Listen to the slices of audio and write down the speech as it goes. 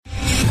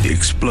The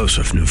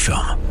explosive new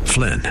film,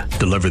 Flynn,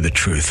 deliver the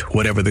truth,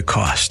 whatever the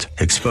cost,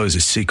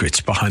 exposes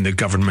secrets behind the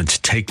government's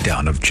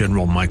takedown of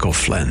General Michael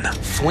Flynn.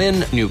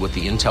 Flynn knew what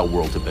the intel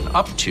world had been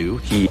up to.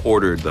 He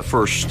ordered the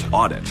first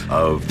audit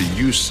of the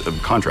use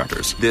of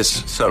contractors.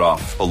 This set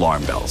off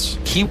alarm bells.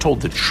 He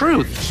told the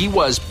truth. He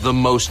was the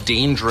most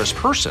dangerous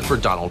person for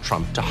Donald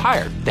Trump to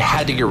hire. They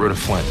had to get rid of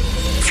Flynn.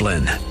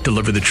 Flynn,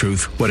 deliver the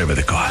truth, whatever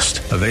the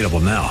cost. Available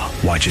now.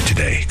 Watch it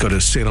today. Go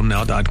to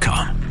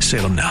salemnow.com.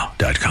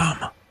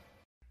 salemnow.com.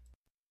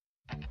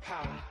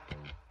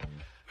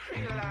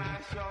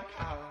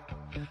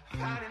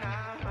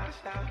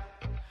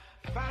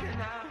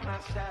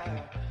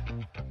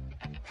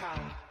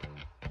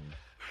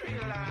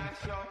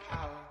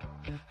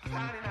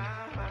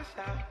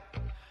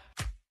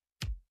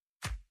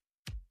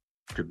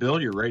 Dr.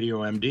 Bill, your radio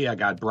MD. I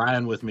got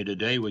Brian with me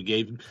today. We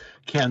gave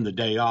Ken the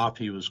day off.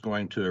 He was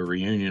going to a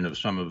reunion of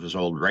some of his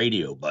old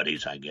radio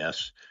buddies, I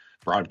guess,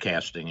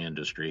 broadcasting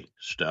industry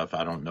stuff.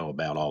 I don't know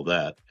about all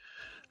that.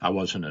 I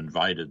wasn't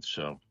invited,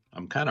 so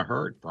I'm kind of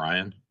hurt,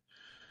 Brian.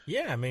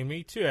 Yeah, I mean,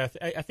 me too.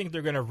 I think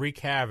they're going to wreak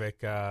havoc,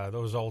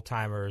 those old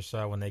timers,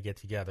 when they get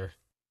together.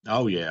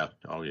 Oh, yeah.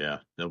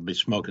 They'll be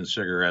smoking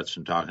cigarettes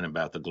and talking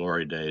about the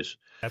glory days.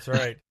 That's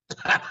right.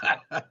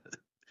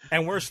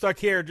 And we're stuck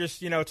here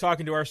just,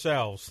 talking to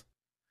ourselves.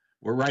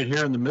 We're right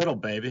here in the middle,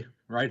 baby.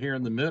 Right here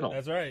in the middle.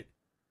 That's right.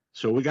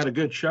 So we got a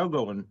good show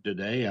going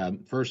today.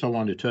 First, I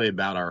wanted to tell you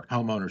about our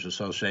Homeowners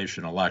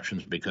Association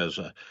elections because,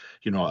 I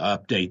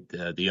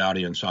update the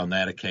audience on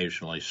that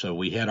occasionally. So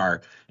we had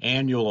our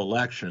annual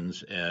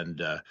elections,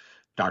 and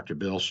Dr.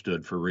 Bill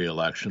stood for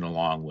re-election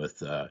along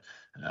with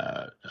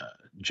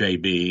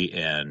JB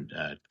and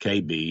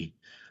KB.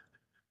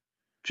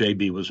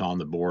 JB was on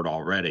the board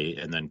already,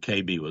 and then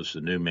KB was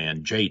the new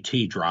man.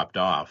 JT dropped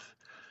off.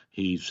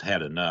 He's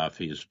had enough.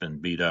 He's been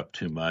beat up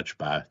too much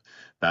by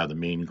the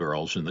mean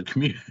girls in the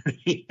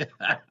community.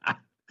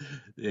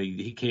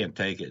 He can't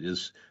take it.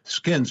 His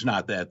skin's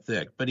not that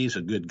thick, but he's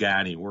a good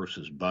guy, and he works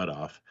his butt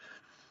off.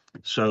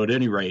 So at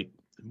any rate,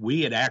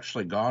 we had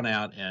actually gone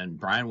out, and,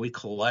 Brian, we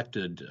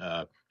collected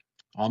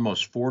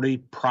almost 40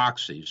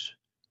 proxies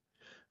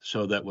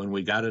so that when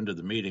we got into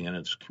the meeting, and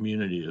it's a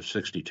community of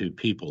 62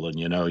 people, and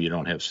you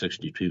don't have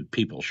 62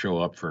 people show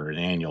up for an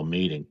annual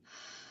meeting.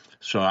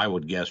 So I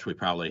would guess we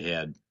probably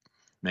had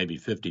maybe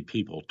 50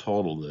 people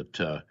total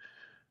that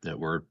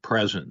were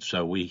present.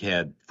 So we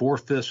had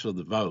 4/5 of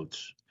the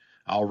votes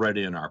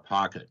already in our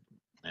pocket.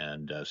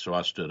 And so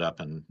I stood up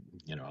and,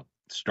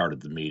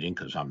 started the meeting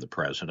because I'm the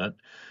president,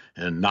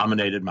 and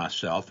nominated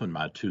myself and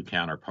my two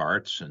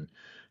counterparts and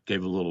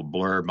gave a little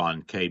blurb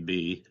on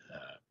KB,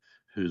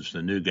 who's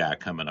the new guy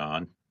coming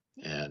on.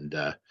 And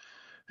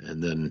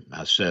then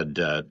I said,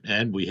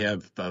 and we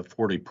have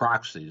 40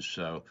 proxies.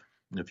 So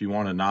if you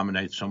want to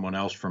nominate someone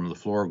else from the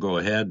floor, go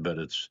ahead. But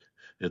it's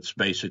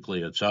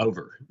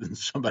over. And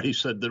somebody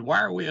said, then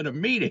why are we at a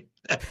meeting?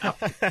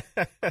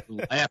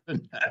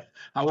 Laughing.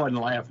 I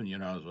wasn't laughing,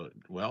 I was like,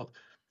 well,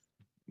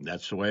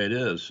 that's the way it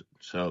is.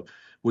 So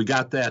we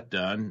got that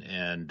done.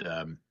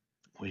 And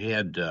we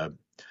had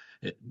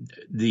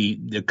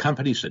the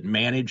companies that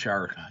manage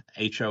our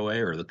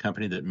HOA, or the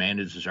company that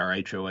manages our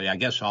HOA, I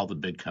guess all the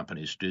big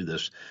companies do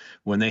this.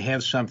 When they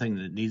have something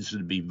that needs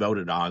to be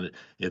voted on,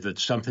 if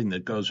it's something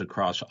that goes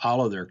across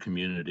all of their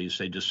communities,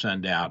 they just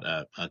send out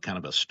a kind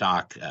of a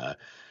stock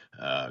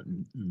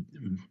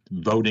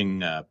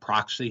voting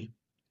proxy.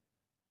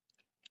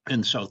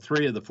 And so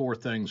 3 of the 4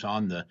 things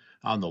on the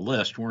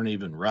list weren't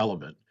even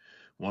relevant.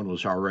 One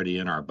was already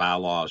in our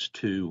bylaws.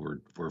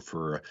 2 were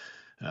for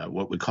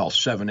what we call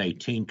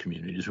 718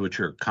 communities, which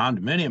are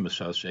condominium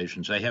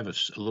associations. They have a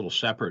little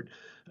separate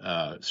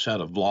set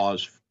of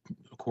laws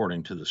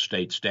according to the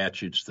state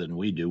statutes than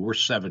we do. We're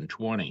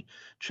 720,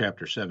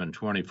 Chapter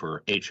 720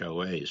 for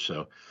HOAs,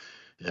 so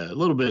a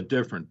little bit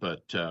different.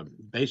 But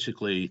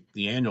basically,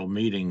 the annual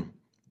meeting,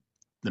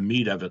 the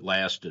meat of it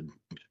lasted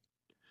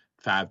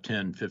 5,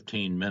 10,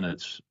 15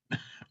 minutes.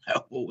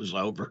 It was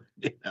over,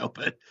 but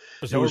it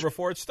was over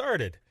before it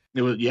started.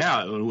 It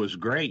was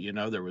great.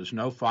 There was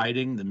no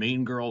fighting. The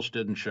mean girls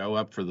didn't show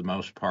up for the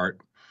most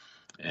part,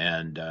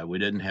 and we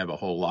didn't have a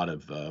whole lot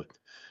of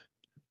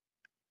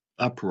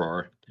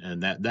uproar,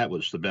 and that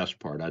was the best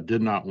part. I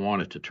did not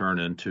want it to turn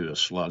into a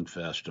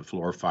slugfest, a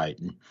floor fight,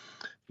 and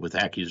with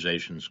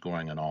accusations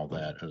going and all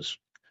that. It was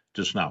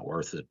just not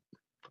worth it.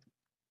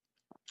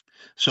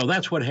 So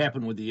that's what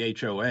happened with the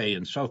HOA,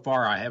 and so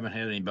far I haven't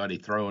had anybody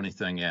throw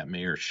anything at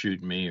me or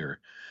shoot me,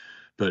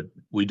 but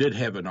we did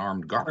have an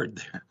armed guard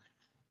there,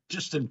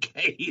 just in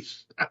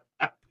case.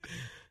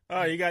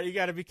 Oh, you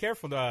got to be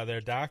careful there,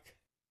 Doc.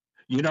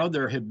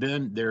 There have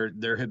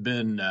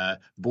been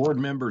board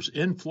members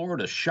in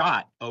Florida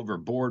shot over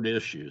board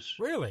issues.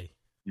 Really?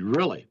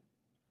 Really.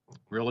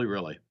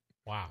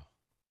 Wow.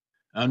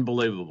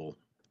 Unbelievable.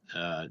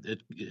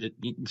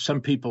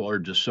 Some people are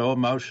just so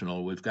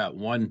emotional. We've got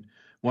one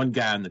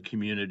guy in the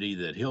community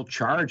that he'll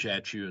charge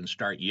at you and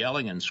start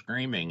yelling and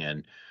screaming,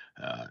 and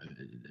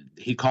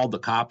he called the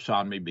cops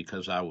on me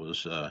because I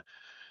was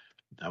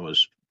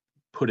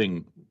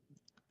putting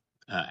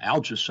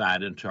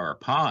algicide into our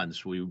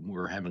ponds. We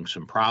were having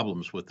some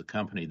problems with the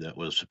company that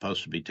was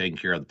supposed to be taking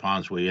care of the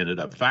ponds. We ended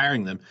up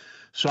firing them.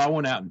 So I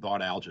went out and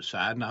bought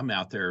algicide, and I'm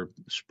out there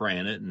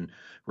spraying it and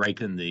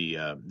raking the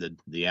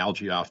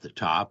algae off the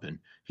top. And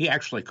he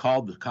actually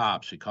called the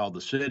cops. He called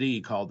the city.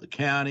 He called the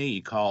county.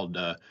 He called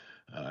the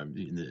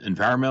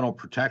Environmental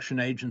Protection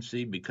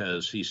Agency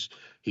because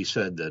he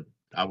said that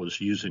I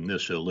was using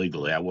this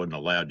illegally. I wasn't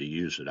allowed to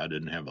use it. I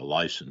didn't have a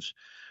license.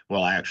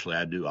 Well, actually,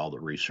 I do all the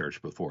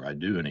research before I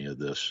do any of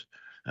this,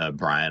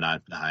 Brian. I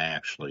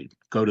actually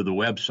go to the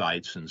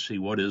websites and see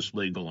what is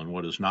legal and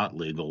what is not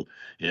legal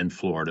in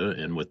Florida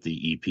and with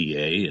the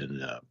EPA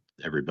and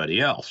everybody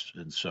else.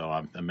 And so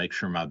I make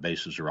sure my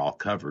bases are all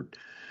covered.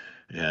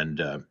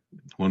 And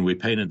when we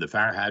painted the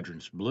fire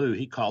hydrants blue,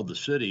 he called the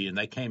city and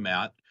they came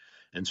out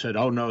and said,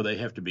 oh, no, they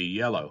have to be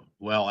yellow.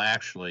 Well,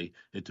 actually,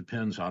 it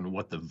depends on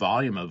what the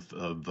volume of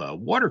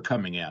water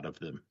coming out of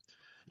them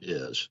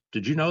is.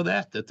 Did you know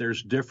that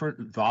there's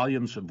different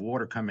volumes of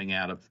water coming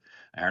out of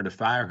the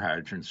fire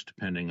hydrants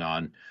depending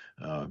on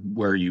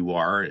where you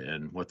are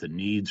and what the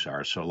needs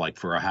are? So like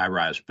for a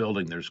high-rise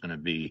building, there's going to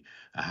be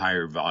a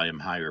higher volume,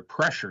 higher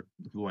pressure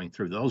going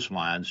through those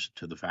lines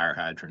to the fire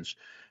hydrants,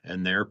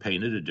 and they're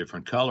painted a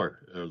different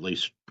color, or at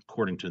least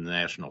according to the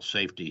national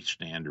safety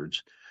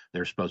standards.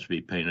 They're supposed to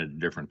be painted a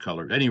different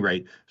color. At any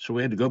rate, so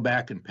we had to go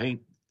back and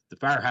paint the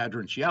fire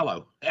hydrants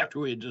yellow after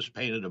we had just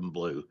painted them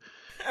blue.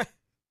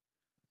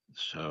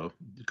 So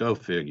go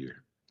figure.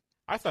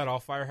 I thought all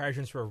fire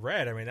hydrants were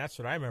red. I mean, that's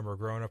what I remember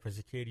growing up as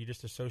a kid. You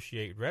just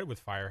associate red with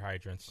fire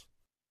hydrants.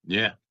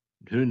 Yeah,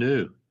 who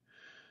knew?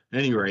 At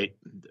any rate,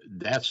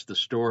 that's the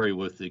story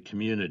with the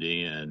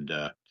community. And,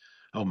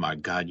 oh, my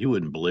God, you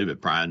wouldn't believe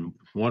it, Brian.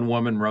 One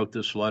woman wrote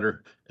this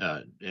letter,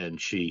 and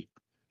she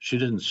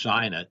didn't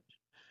sign it.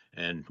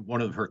 And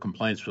one of her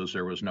complaints was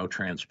there was no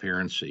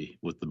transparency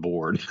with the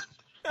board.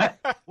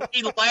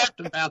 We laughed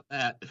about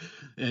that.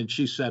 And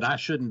she said, I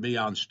shouldn't be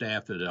on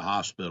staff at a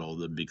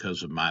hospital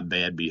because of my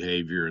bad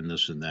behavior and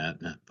this and that.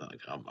 And I'm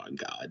like, oh, my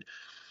God.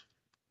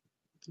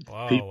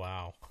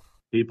 Wow.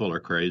 People are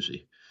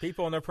crazy.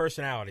 People and their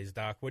personalities,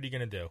 Doc. What are you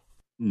going to do?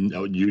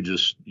 No,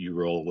 you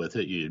roll with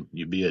it.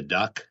 You be a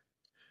duck.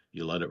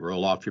 You let it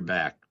roll off your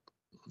back.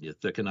 You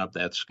thicken up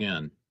that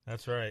skin.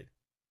 That's right.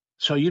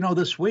 So,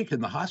 this week in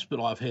the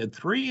hospital, I've had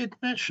 3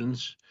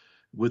 admissions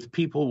with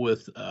people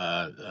with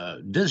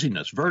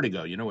dizziness,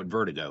 vertigo. You know what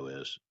vertigo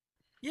is?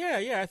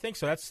 Yeah, I think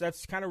so.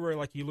 That's kind of where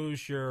like you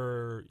lose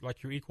your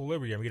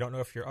equilibrium. You don't know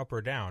if you're up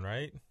or down,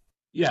 right?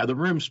 Yeah, the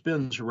room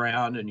spins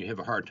around and you have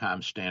a hard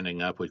time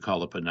standing up. We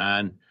call it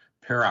benign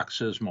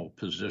paroxysmal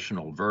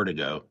positional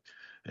vertigo.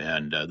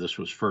 And this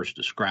was first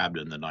described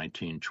in the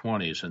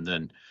 1920s. And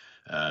then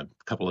a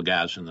couple of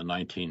guys in the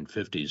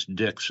 1950s,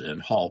 Dix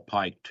and Hall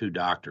Pike, 2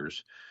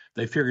 doctors,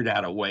 they figured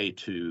out a way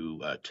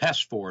to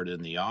test for it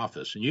in the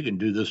office. And you can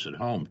do this at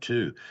home,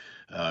 too.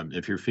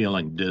 If you're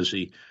feeling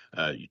dizzy,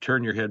 you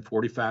turn your head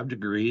 45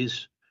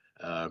 degrees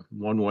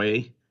one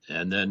way,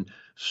 and then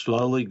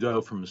slowly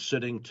go from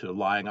sitting to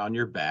lying on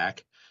your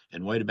back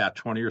and wait about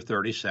 20 or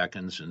 30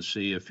 seconds and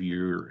see if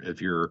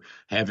you're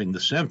having the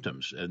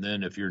symptoms. And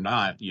then if you're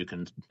not, you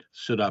can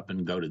sit up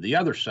and go to the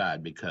other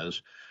side,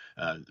 because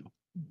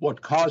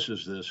what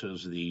causes this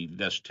is the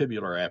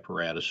vestibular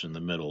apparatus in the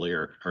middle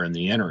ear, or in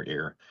the inner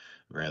ear,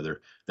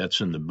 rather,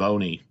 that's in the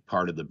bony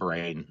part of the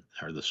brain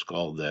or the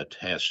skull that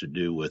has to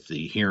do with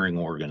the hearing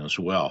organ as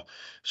well.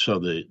 So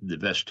the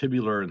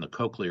vestibular and the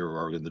cochlear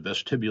organ, the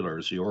vestibular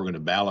is the organ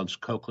of balance,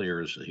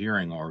 cochlear is the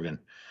hearing organ,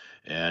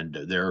 and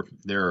they're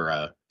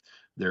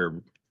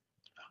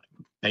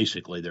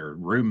basically they're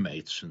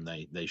roommates, and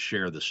they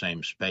share the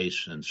same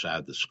space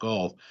inside the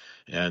skull,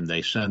 and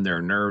they send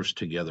their nerves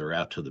together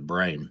out to the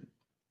brain.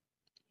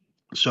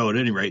 So at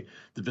any rate,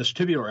 the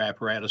vestibular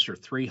apparatus are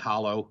 3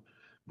 hollow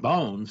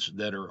bones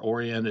that are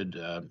oriented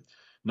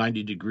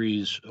 90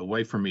 degrees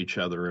away from each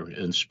other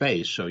in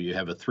space. So you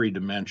have a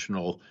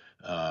 3-dimensional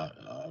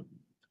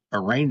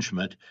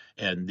arrangement,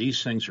 and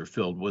these things are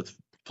filled with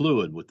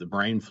fluid, with the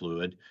brain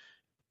fluid,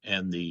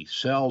 and the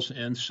cells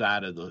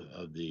inside of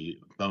the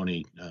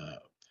bony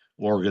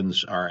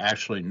organs are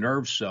actually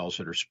nerve cells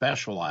that are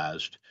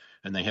specialized,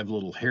 and they have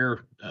little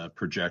hair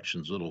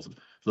projections,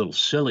 little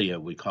cilia,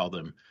 we call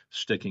them,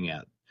 sticking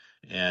out.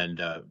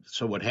 And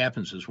so what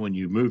happens is when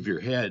you move your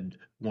head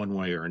one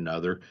way or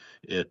another,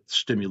 it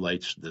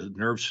stimulates the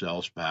nerve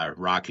cells by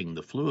rocking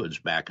the fluids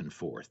back and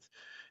forth.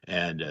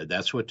 And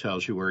that's what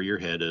tells you where your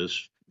head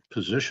is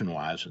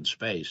position-wise in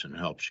space, and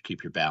helps you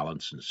keep your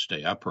balance and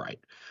stay upright.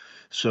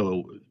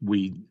 So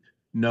we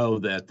know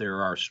that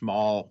there are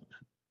small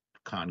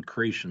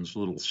concretions,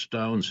 little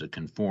stones that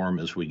can form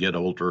as we get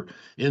older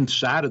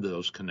inside of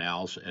those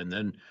canals, and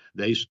then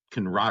they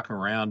can rock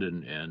around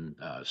and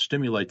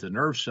stimulate the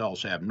nerve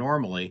cells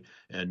abnormally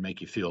and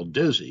make you feel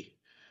dizzy,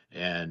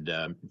 and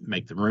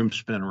make the room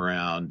spin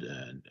around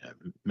and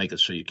make it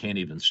so you can't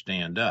even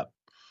stand up.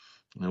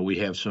 We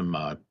have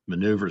some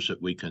maneuvers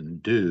that we can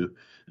do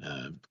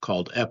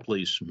called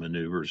Epley's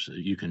maneuvers that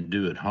you can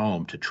do at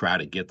home to try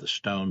to get the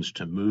stones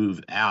to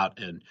move out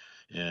and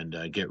and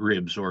get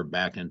reabsorbed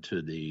back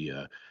into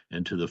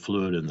the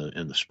fluid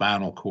in the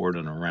spinal cord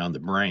and around the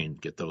brain,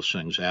 get those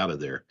things out of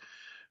there.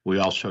 We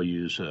also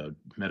use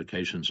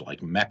medications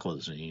like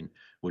meclizine,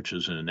 which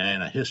is an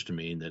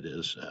antihistamine that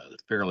is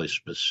fairly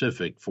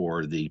specific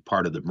for the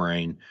part of the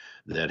brain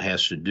that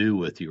has to do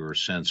with your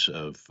sense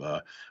of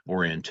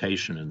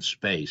orientation in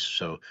space.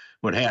 So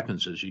what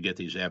happens is you get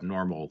these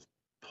abnormal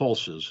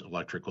pulses,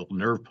 electrical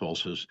nerve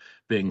pulses,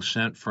 being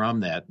sent from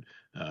that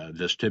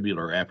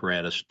vestibular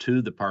apparatus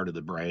to the part of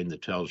the brain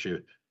that tells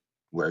you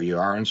where you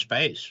are in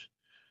space,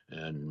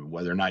 and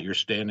whether or not you're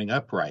standing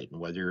upright, and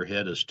whether your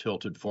head is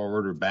tilted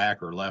forward or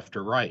back or left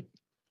or right.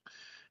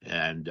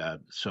 And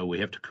so we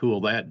have to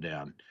cool that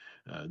down.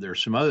 There are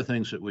some other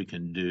things that we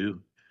can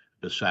do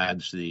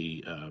besides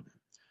the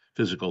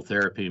physical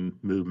therapy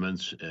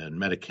movements and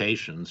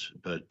medications,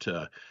 but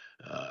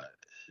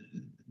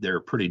they're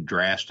pretty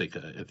drastic.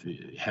 If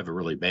you have a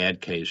really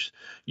bad case,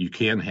 you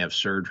can have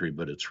surgery,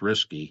 but it's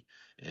risky.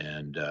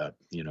 And,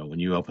 when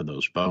you open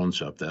those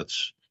bones up,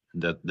 that's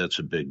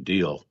a big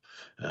deal.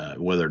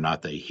 Whether or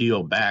not they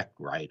heal back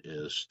right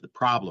is the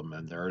problem.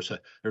 And there's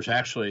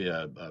actually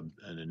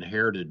an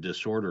inherited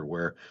disorder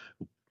where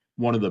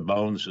one of the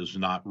bones is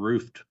not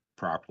roofed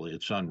properly;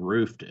 it's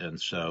unroofed, and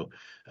so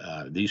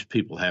these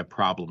people have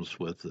problems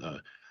with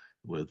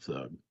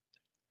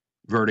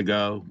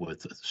vertigo,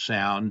 with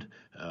sound.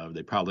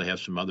 They probably have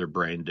some other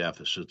brain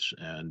deficits,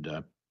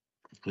 and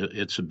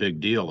it's a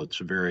big deal. It's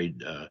very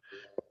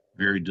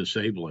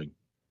disabling.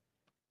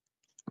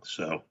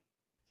 So.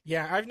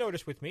 Yeah, I've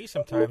noticed with me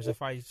sometimes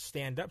if I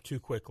stand up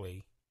too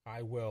quickly,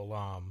 I will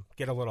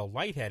get a little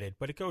lightheaded,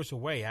 but it goes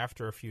away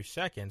after a few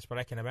seconds. But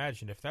I can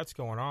imagine if that's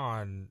going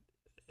on,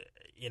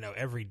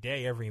 every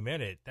day, every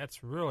minute,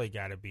 that's really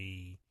got to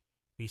be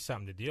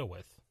something to deal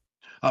with.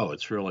 Oh,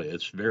 it's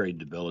very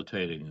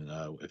debilitating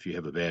if you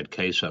have a bad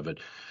case of it.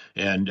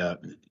 And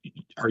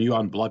are you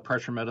on blood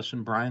pressure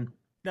medicine, Brian?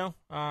 No,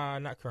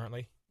 not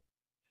currently.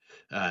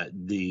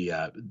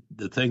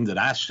 The thing that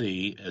I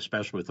see,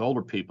 especially with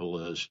older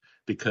people, is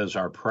because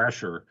our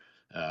pressure,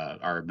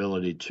 our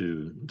ability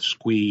to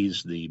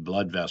squeeze the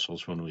blood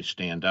vessels when we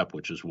stand up,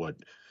 which is what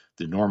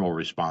the normal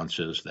response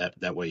is,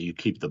 that way you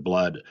keep the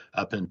blood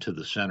up into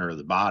the center of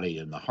the body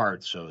and the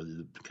heart so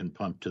it can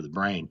pump to the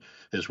brain.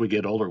 As we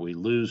get older, we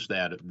lose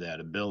that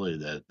ability,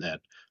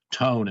 that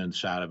tone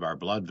inside of our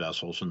blood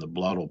vessels, and the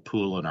blood will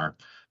pool in our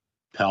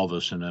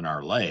pelvis and in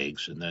our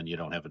legs, and then you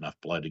don't have enough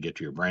blood to get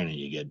to your brain and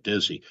you get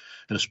dizzy.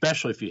 And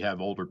especially if you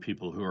have older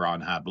people who are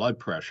on high blood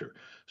pressure.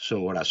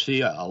 So what I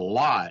see a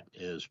lot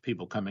is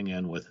people coming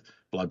in with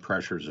blood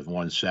pressures of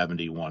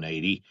 170,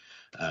 180,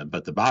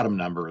 but the bottom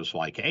number is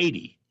like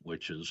 80,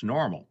 which is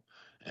normal.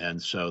 And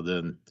so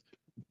then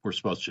we're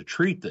supposed to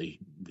treat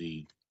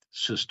the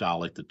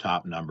systolic, the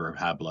top number of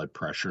high blood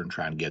pressure, and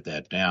try and get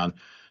that down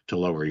to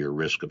lower your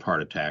risk of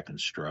heart attack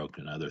and stroke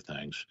and other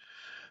things.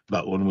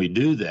 But when we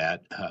do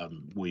that,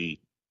 we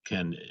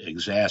can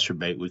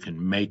exacerbate, we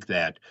can make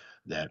that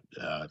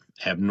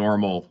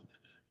abnormal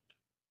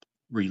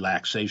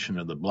relaxation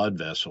of the blood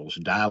vessels,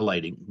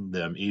 dilating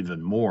them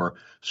even more.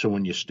 So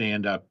when you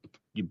stand up,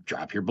 you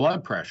drop your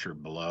blood pressure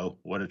below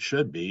what it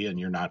should be, and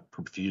you're not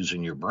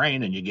perfusing your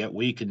brain, and you get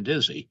weak and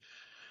dizzy.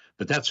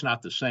 But that's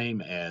not the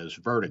same as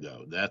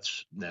vertigo.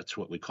 That's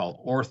what we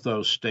call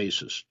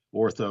orthostasis.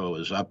 Ortho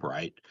is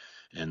upright,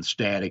 and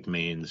static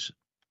means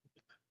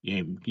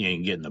you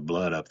ain't getting the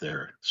blood up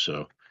there.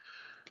 So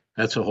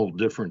that's a whole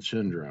different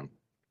syndrome.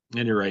 At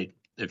any rate,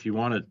 if you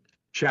want to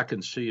check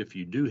and see if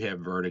you do have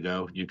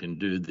vertigo, you can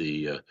do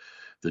the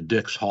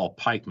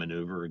Dix-Hall-Pike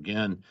maneuver.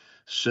 Again,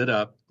 sit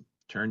up,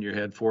 turn your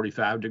head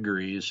 45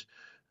 degrees,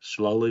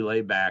 slowly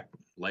lay back,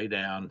 lay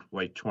down,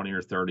 wait 20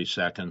 or 30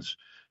 seconds,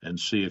 and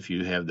see if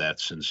you have that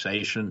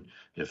sensation.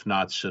 If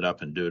not, sit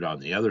up and do it on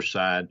the other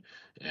side.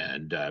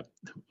 And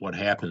what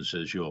happens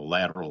is you'll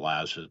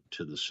lateralize it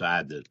to the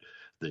side that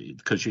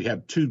because you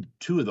have two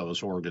of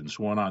those organs,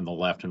 one on the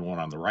left and one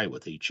on the right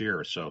with each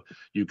ear, so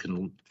you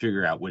can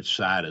figure out which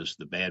side is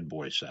the bad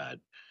boy side.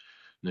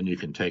 Then you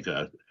can take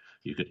a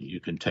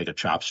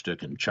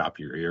chopstick and chop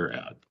your ear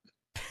out.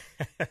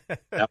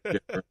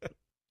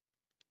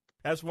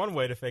 That's one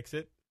way to fix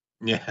it.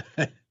 Yeah.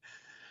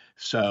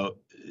 So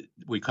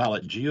we call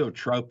it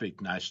geotropic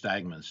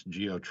nystagmus.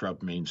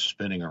 Geotrope means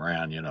spinning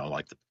around,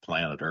 like the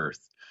planet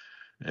Earth,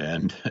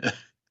 and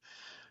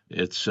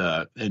it's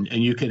and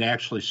you can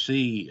actually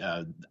see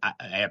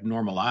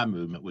abnormal eye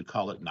movement. We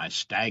call it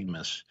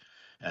nystagmus,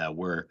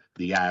 where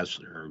the eyes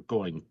are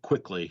going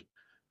quickly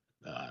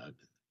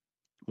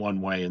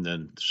one way and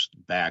then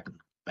back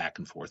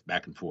and forth,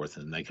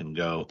 and they can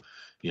go,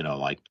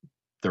 like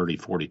 30,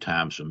 40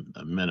 times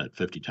a minute,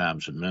 50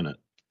 times a minute.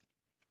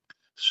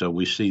 So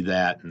we see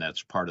that, and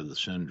that's part of the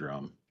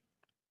syndrome.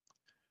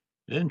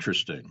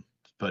 Interesting,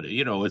 but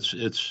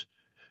it's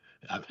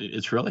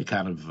really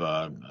kind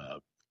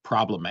of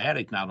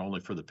problematic, not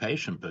only for the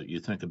patient, but you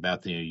think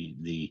about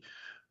the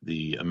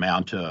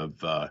amount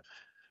of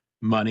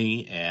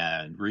money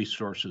and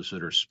resources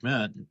that are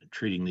spent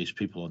treating these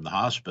people in the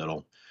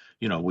hospital.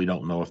 we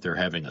don't know if they're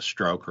having a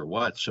stroke or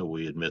what, so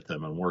we admit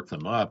them and work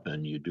them up,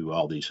 and you do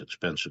all these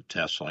expensive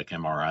tests like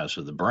MRIs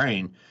of the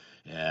brain,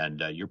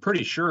 and you're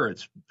pretty sure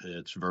it's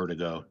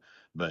vertigo,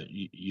 but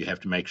you have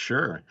to make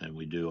sure, and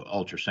we do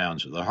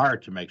ultrasounds of the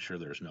heart to make sure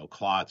there's no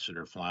clots that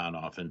are flying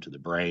off into the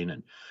brain,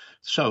 and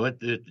so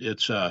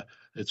it's a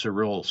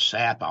real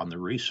sap on the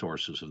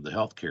resources of the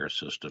healthcare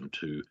system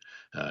to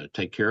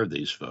take care of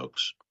these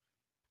folks.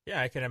 Yeah,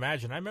 I can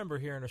imagine. I remember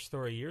hearing a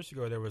story years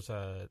ago. There was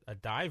a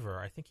diver.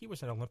 I think he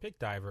was an Olympic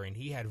diver, and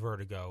he had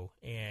vertigo,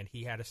 and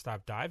he had to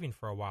stop diving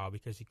for a while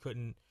because he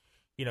couldn't,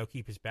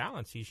 keep his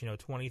balance. He's,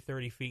 20,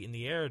 30 feet in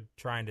the air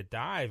trying to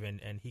dive,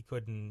 and he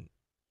couldn't,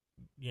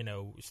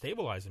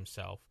 stabilize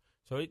himself.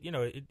 So,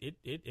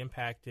 it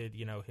impacted,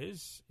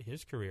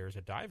 his career as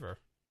a diver.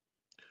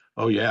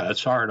 Oh, yeah,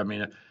 it's hard. I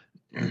mean,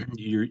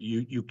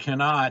 you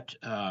cannot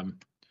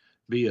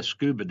be a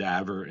scuba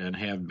diver and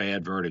have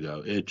bad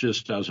vertigo. It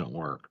just doesn't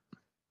work.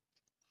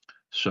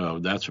 So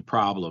that's a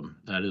problem.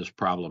 That is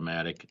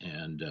problematic,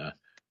 and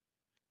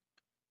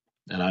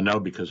I know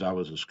because I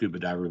was a scuba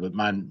diver, but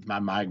my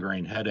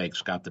migraine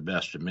headaches got the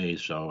best of me.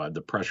 So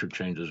the pressure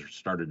changes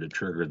started to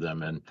trigger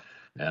them,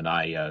 and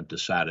I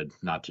decided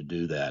not to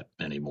do that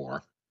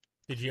anymore.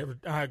 Did you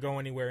ever go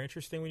anywhere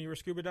interesting when you were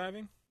scuba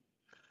diving?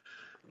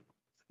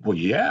 Well,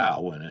 yeah, I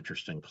went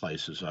interesting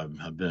places.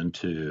 I've been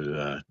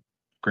to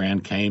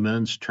Grand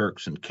Caymans,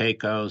 Turks and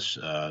Caicos,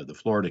 the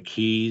Florida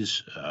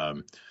Keys.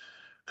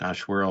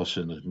 Where else?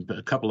 In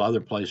a couple other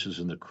places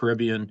in the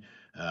Caribbean.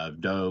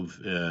 Dove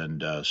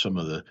and some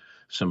of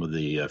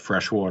the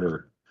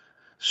freshwater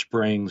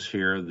springs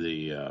here.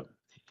 The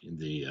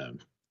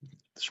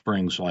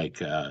springs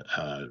like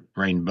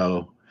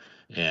Rainbow,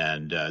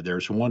 and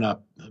there's one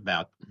up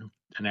about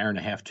an hour and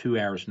a half, 2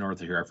 hours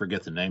north of here. I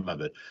forget the name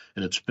of it,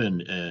 and it's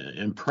been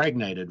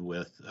impregnated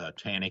with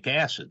tannic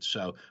acid.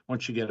 So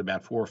once you get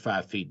about 4 or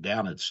 5 feet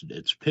down,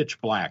 it's pitch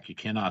black. You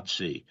cannot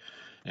see.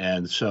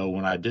 And so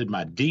when I did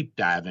my deep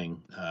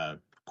diving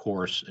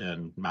course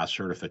and my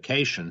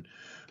certification,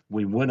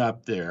 we went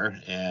up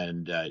there,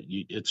 and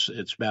it's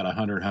about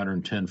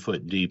 110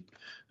 foot deep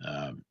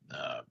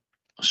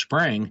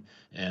spring,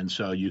 and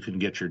so you can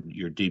get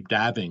your deep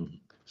diving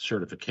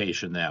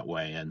certification that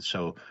way. And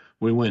so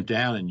we went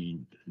down,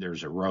 and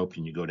there's a rope,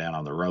 and you go down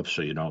on the rope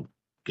so you don't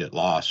get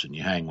lost, and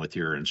you hang with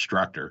your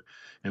instructor.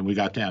 And we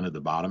got down to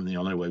the bottom. The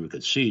only way we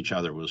could see each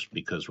other was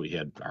because we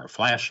had our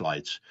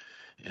flashlights.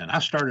 And I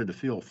started to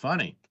feel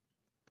funny.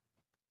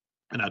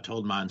 And I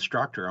told my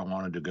instructor I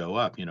wanted to go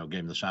up, gave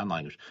him the sign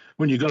language.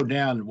 When you go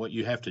down, what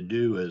you have to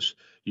do is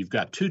you've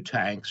got 2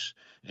 tanks,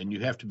 and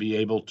you have to be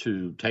able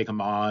to take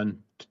them on,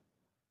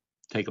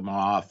 take them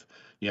off.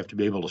 You have to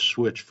be able to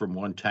switch from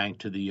one tank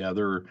to the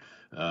other.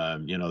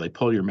 They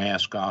pull your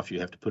mask off. You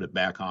have to put it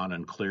back on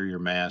and clear your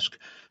mask.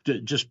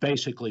 Just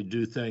basically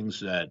do things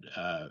that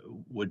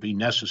would be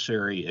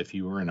necessary if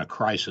you were in a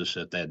crisis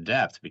at that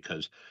depth,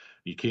 because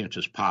you can't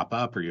just pop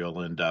up or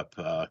you'll end up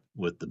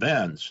with the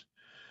bends.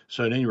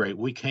 So at any rate,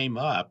 we came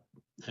up,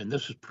 and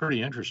this is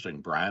pretty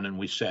interesting, Brian, and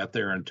we sat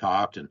there and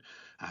talked, and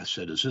I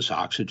said, is this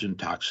oxygen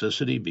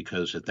toxicity?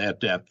 Because at that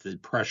depth, the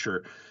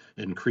pressure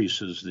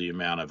increases the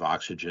amount of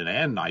oxygen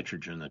and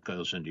nitrogen that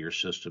goes into your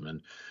system,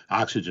 and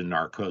oxygen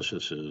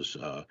narcosis is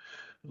a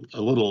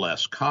little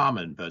less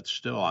common, but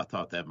still I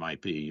thought that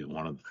might be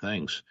one of the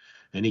things.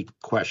 And he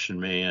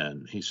questioned me,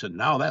 and he said,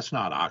 no, that's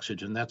not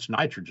oxygen, that's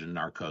nitrogen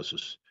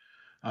narcosis.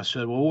 I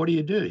said, well, what do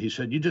you do? He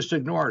said, you just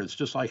ignore it. It's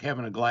just like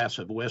having a glass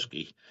of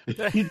whiskey.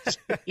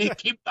 you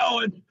keep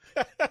going.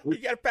 You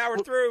got to power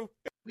through.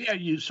 Yeah,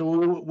 so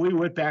we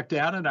went back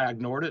down, and I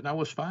ignored it, and I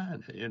was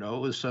fine. It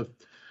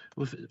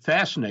was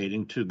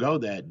fascinating to go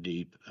that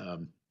deep.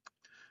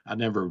 I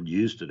never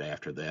used it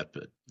after that,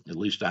 but at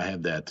least I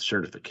have that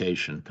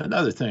certification.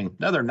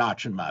 Another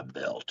notch in my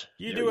belt.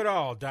 You do it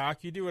all,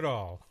 Doc. You do it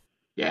all.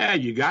 Yeah,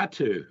 you got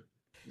to.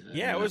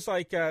 Yeah, it was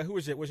like who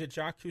was it? Was it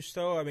Jacques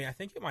Cousteau? I mean, I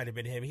think it might have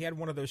been him. He had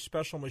one of those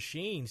special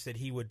machines that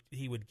he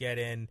would get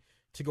in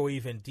to go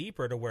even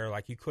deeper, to where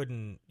like you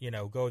couldn't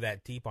go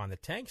that deep on the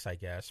tanks, I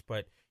guess.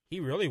 But he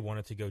really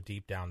wanted to go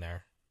deep down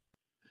there.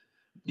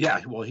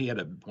 Yeah, well, he had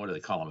what do they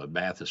call them, a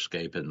bath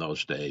escape in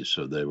those days.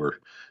 So they were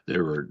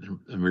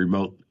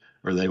remote,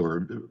 or they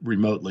were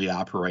remotely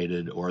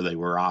operated, or they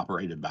were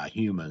operated by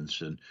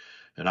humans. And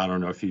I don't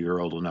know if you're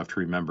old enough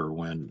to remember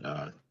when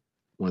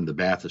the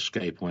bath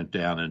escape went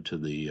down into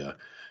the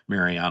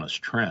Marianas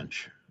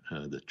Trench,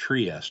 the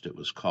Trieste it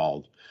was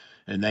called,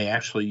 and they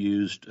actually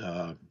used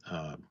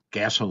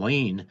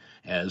gasoline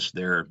as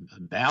their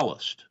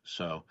ballast.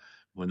 So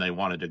when they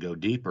wanted to go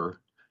deeper,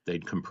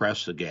 they'd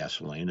compress the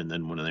gasoline, and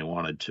then when they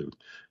wanted to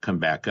come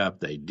back up,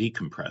 they'd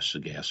decompress the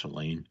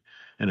gasoline.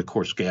 And, of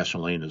course,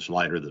 gasoline is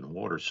lighter than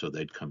water, so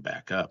they'd come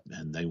back up.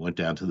 And they went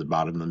down to the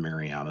bottom of the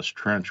Marianas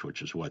Trench,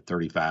 which is,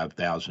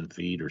 35,000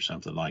 feet or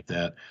something like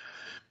that.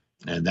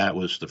 And that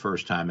was the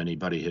first time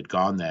anybody had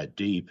gone that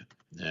deep.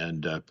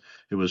 And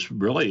it was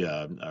really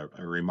a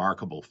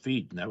remarkable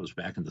feat, and that was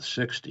back in the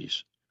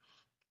 60s.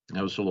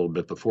 That was a little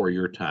bit before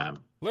your time.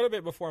 A little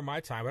bit before my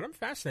time, but I'm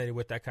fascinated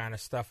with that kind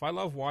of stuff. I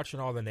love watching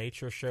all the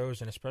nature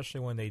shows, and especially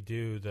when they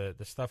do the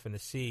stuff in the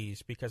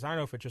seas, because I don't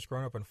know if it's just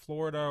growing up in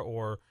Florida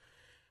or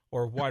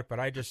what, but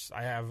I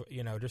have,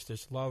 just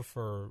this love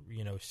for,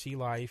 sea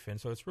life. And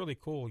so it's really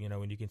cool,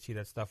 when you can see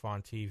that stuff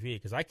on TV,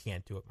 because I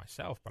can't do it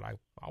myself, but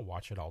I'll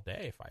watch it all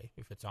day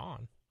if it's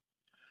on.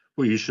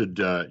 Well, you should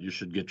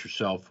get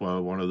yourself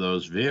one of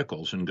those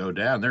vehicles and go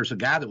down. There's a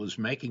guy that was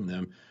making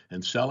them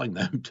and selling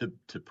them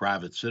to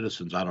private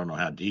citizens. I don't know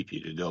how deep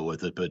you could go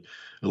with it, but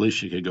at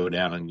least you could go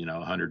down and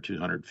 100,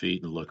 200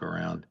 feet and look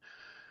around.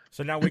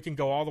 So now we can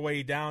go all the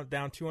way down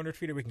 200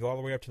 feet, or we can go all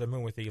the way up to the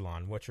moon with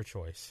Elon. What's your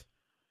choice?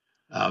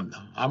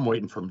 I'm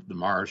waiting for the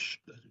Mars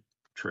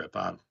trip.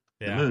 The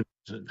moon.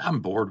 I'm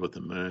bored with the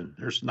moon.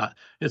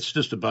 It's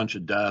just a bunch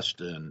of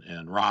dust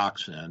and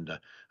rocks, and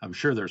I'm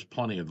sure there's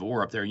plenty of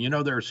ore up there.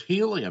 There's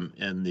helium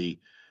in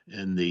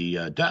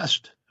the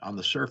dust on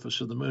the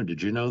surface of the moon.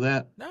 Did you know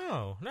that?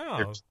 No.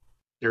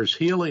 There's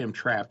helium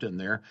trapped in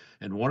there,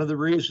 and one of the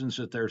reasons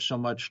that there's so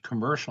much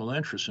commercial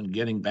interest in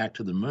getting back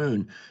to the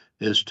moon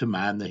is to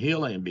mine the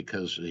helium,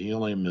 because the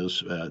helium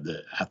is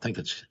I think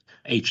it's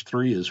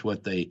H3 is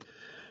what they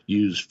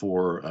use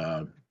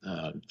for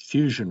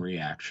fusion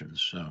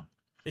reactions. So.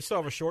 They still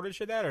have a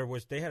shortage of that, or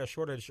they had a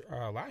shortage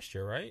last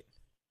year, right?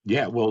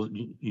 Yeah, well,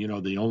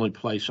 the only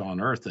place on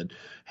Earth that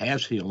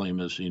has helium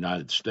is the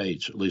United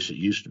States. At least it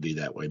used to be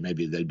that way.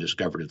 Maybe they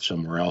discovered it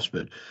somewhere else,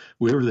 but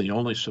we were the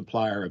only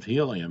supplier of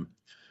helium,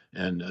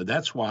 and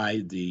that's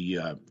why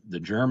the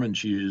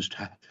Germans used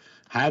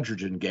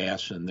hydrogen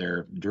gas in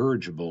their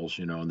dirigibles,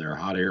 in their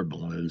hot air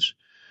balloons,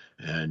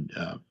 and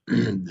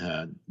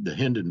the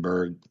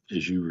Hindenburg,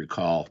 as you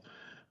recall,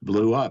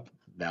 blew up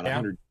about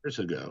 100 years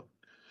ago.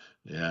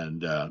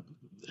 And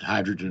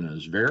hydrogen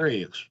is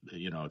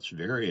it's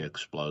very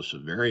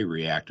explosive, very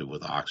reactive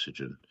with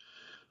oxygen.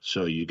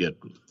 So you get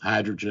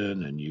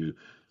hydrogen and you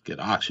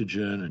get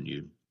oxygen and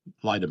you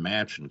light a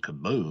match and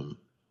kaboom.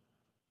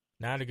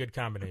 Not a good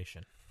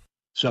combination.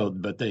 So,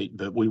 but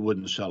we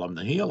wouldn't sell them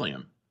the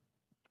helium.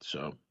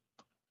 So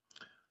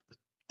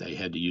they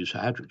had to use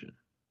hydrogen.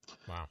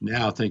 Wow.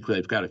 Now I think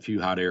they've got a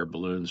few hot air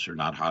balloons, or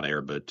not hot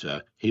air, but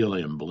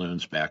helium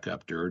balloons,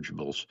 backup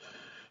dirigibles.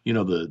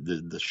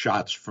 The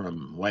shots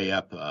from way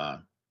up,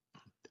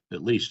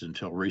 at least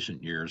until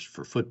recent years,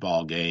 for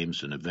football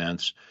games and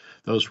events,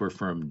 those were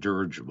from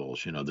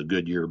dirigibles, the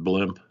Goodyear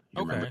blimp.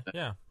 You remember that?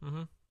 Yeah.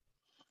 Mm-hmm.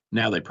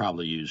 Now they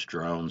probably use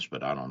drones,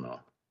 but I don't know.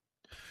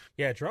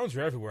 Yeah, drones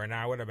are everywhere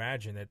now. I would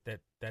imagine that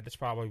it's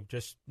probably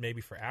just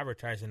maybe for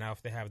advertising now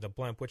if they have the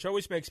blimp, which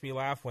always makes me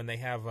laugh when they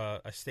have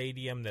a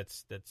stadium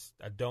that's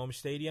a dome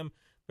stadium,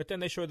 but then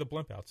they show the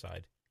blimp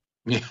outside.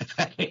 Yeah.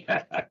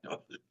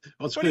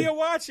 What are you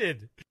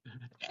watching?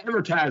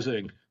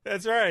 Advertising.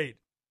 That's right.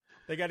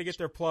 They got to get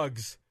their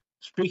plugs.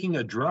 Speaking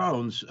of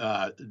drones,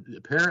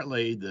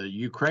 apparently the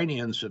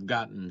Ukrainians have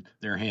gotten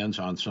their hands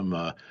on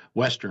some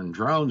Western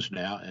drones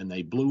now, and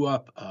they blew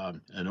up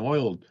an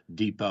oil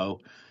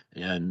depot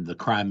in the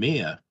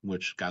Crimea,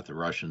 which got the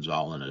Russians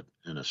all in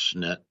a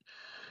snit.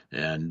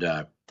 And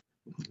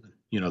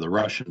the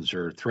Russians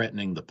are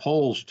threatening the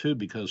Poles too,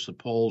 because the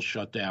Poles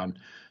shut down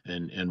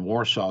in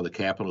Warsaw, the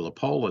capital of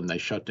Poland. They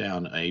shut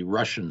down a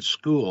Russian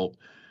school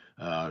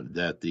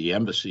that the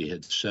embassy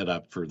had set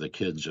up for the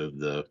kids of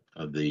the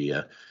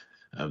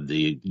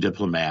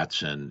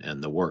diplomats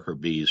and the worker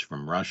bees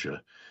from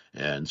Russia.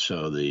 And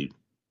so the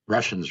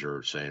Russians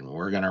are saying,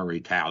 we're going to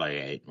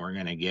retaliate. We're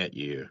going to get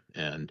you.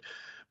 And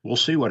we'll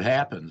see what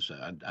happens.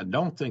 I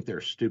don't think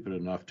they're stupid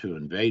enough to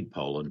invade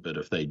Poland, but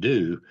if they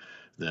do,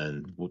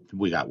 then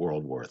we got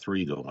World War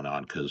III going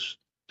on, because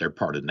they're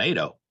part of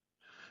NATO.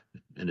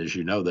 And as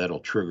you know, that'll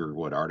trigger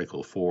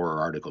Article 4 or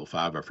Article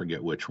 5, I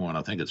forget which one.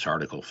 I think it's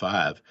Article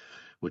 5,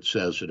 which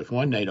says that if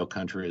one NATO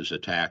country is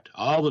attacked,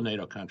 all the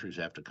NATO countries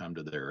have to come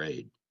to their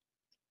aid.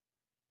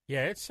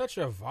 Yeah, it's such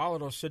a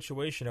volatile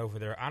situation over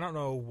there. I don't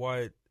know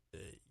what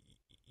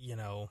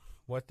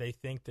they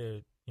think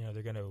they're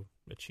going to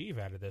achieve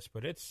out of this,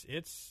 but it's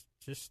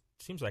just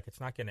seems like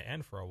it's not going to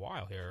end for a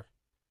while here.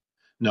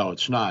 No,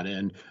 it's not.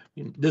 And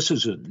this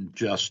isn't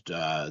just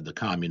the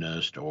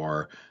communist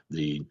or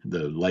the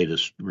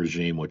latest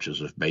regime, which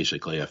is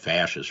basically a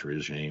fascist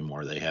regime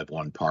where they have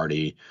one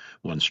party,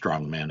 one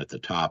strong man at the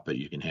top, but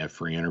you can have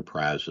free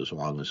enterprise as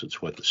long as it's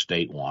what the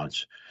state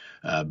wants.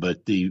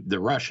 But the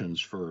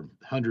Russians for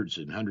hundreds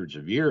and hundreds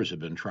of years have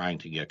been trying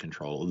to get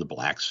control of the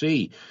Black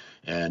Sea.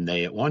 And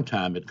they at one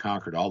time had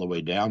conquered all the way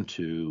down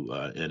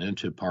to and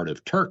into part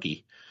of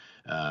Turkey.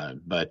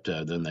 But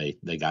then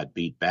they got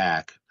beat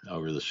back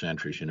over the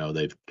centuries.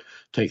 They've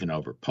taken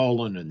over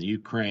Poland and the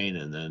Ukraine,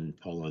 and then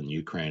Poland and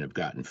Ukraine have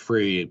gotten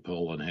free.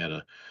 Poland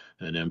had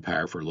an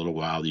empire for a little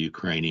while. The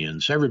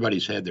Ukrainians,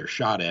 everybody's had their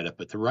shot at it,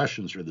 but the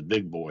Russians are the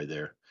big boy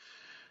there.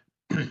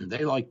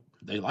 They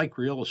like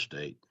real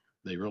estate.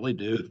 They really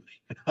do.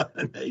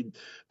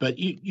 But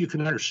you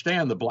can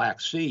understand the Black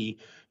Sea.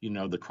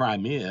 The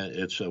Crimea.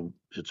 It's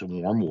a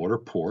warm water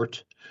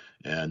port.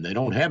 And they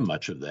don't have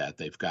much of that.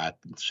 They've got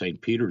St.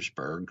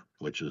 Petersburg,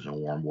 which is a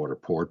warm water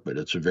port, but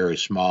it's a very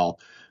small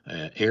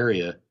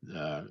area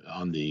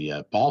on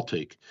the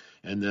Baltic.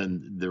 And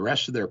then the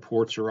rest of their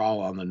ports are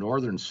all on the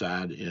northern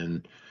side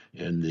in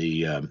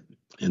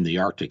the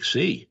Arctic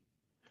Sea.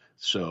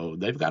 So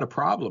they've got a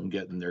problem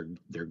getting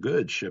their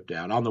goods shipped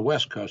out. On the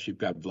West Coast, you've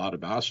got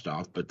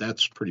Vladivostok, but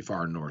that's pretty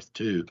far north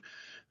too.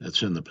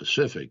 That's in the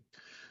Pacific.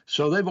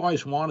 So they've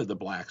always wanted the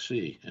Black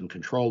Sea and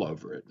control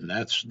over it, and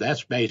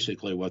that's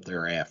basically what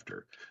they're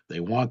after. They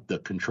want the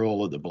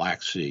control of the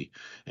Black Sea,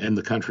 and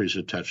the countries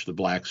that touch the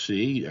Black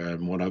Sea,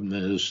 one of them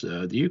is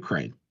the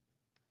Ukraine.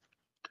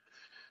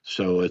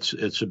 So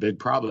it's a big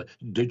problem.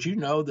 Did you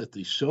know that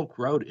the Silk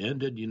Road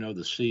ended? You know,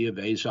 the Sea of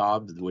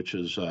Azov, which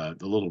is the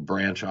little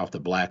branch off the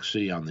Black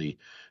Sea on the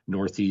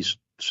northeast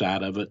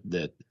side of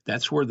it.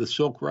 That's where the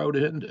Silk Road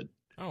ended.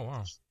 Oh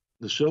wow.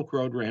 The Silk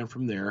Road ran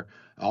from there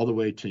all the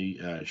way to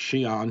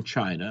Xi'an,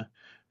 China,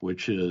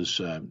 which is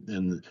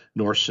in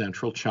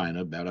north-central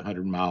China, about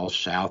 100 miles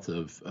south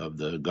of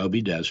the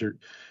Gobi Desert.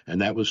 And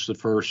that was the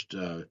first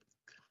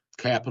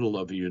capital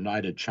of a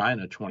united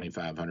China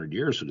 2,500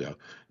 years ago.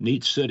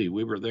 Neat city.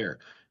 We were there.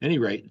 At any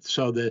rate,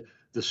 so the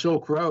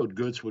Silk Road,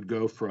 goods would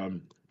go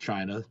from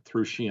China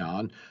through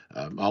Xi'an,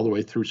 all the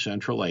way through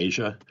Central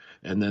Asia,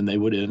 and then they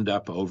would end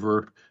up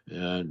over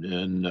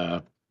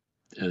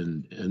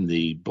in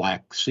the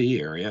Black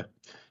Sea area,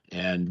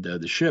 and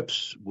the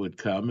ships would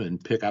come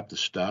and pick up the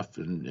stuff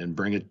and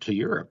bring it to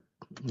Europe.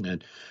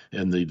 And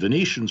the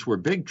Venetians were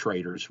big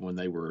traders when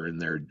they were in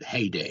their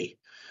heyday,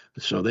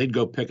 so they'd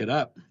go pick it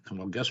up.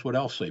 Well, guess what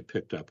else they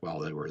picked up while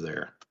they were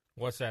there?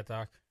 What's that,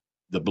 Doc?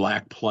 The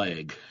Black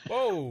Plague.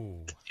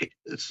 Whoa!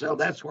 So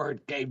that's where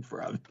it came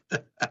from.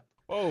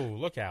 Whoa!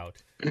 Look out!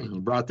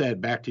 Brought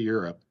that back to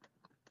Europe.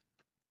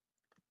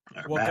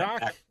 Well,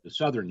 Doc, back to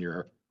Southern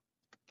Europe.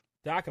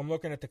 Doc, I'm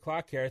looking at the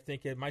clock here. I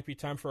think it might be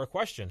time for a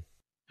question.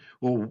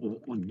 Well,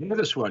 give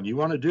us one. You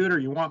want to do it or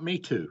you want me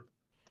to?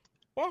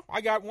 Well,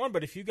 I got one,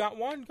 but if you got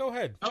one, go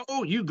ahead.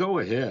 Oh, you go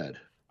ahead.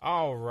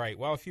 All right.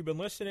 Well, if you've been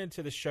listening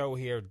to the show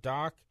here,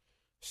 Doc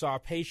saw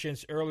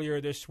patients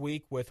earlier this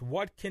week with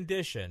what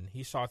condition?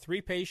 He saw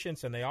 3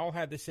 patients, and they all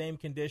had the same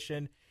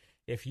condition.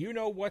 If you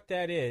know what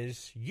that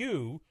is,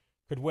 you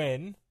could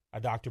win a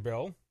Dr.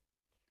 Bill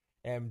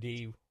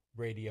MD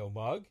radio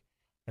mug.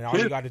 And all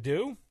you got to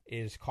do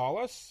is call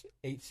us,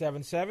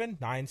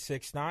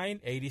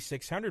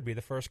 877-969-8600. Be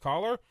the first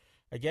caller.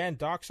 Again,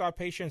 Doc saw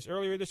patients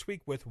earlier this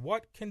week with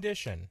what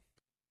condition?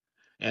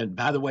 And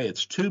by the way,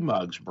 it's 2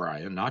 mugs,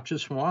 Brian, not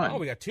just one. Oh,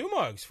 we got 2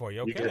 mugs for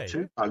you. Okay. You get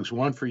 2 mugs,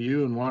 one for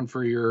you and one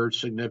for your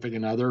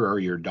significant other or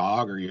your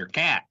dog or your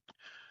cat.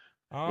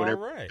 All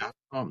right.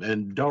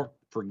 And don't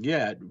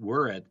forget,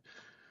 we're at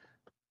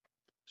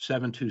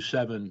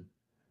 727-384-6411,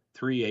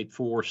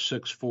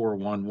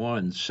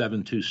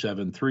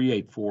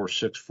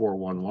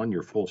 727-384-6411,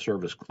 your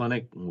full-service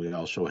clinic. And we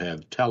also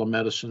have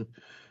telemedicine.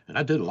 And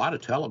I did a lot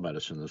of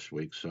telemedicine this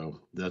week,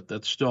 so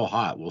that's still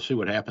hot. We'll see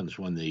what happens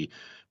when the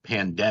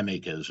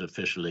pandemic is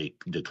officially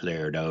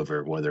declared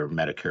over, whether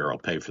Medicare will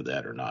pay for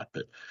that or not.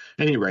 But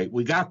at any rate,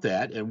 we got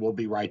that, and we'll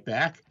be right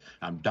back.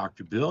 I'm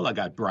Dr. Bill. I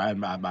got Brian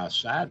by my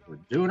side. We're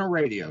doing a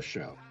radio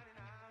show.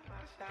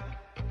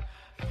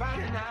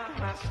 Finding out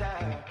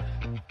myself,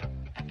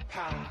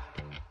 power.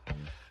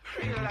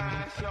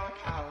 Realize your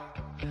power.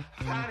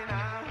 Finding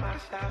out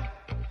myself.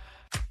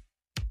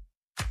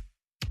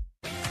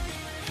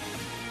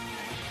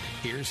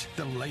 Here's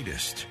the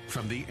latest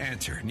from the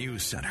Answer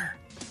News Center.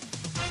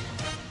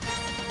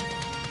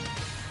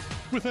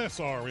 With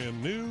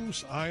SRN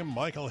News, I'm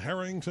Michael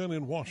Harrington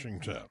in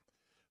Washington.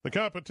 The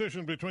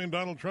competition between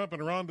Donald Trump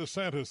and Ron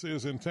DeSantis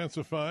is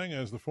intensifying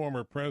as the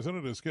former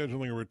president is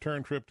scheduling a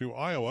return trip to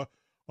Iowa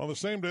on the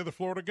same day the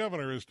Florida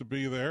governor is to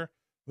be there.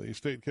 The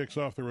state kicks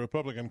off the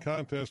Republican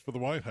contest for the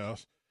White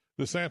House.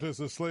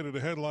 DeSantis is slated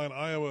to headline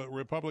Iowa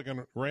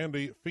Republican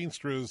Randy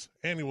Feenstra's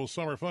annual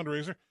summer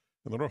fundraiser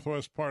in the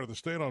northwest part of the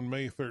state on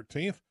May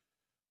 13th.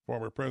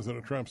 Former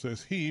President Trump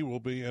says he will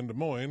be in Des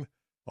Moines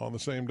on the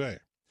same day.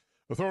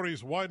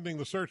 Authorities widening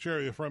the search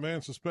area for a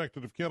man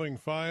suspected of killing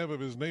 5 of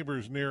his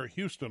neighbors near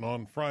Houston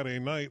on Friday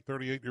night.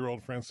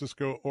 38-year-old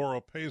Francisco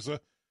Oropeza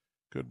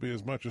could be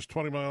as much as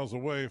 20 miles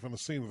away from the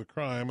scene of the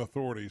crime,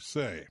 authorities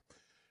say.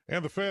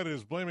 And the Fed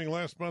is blaming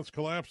last month's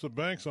collapse of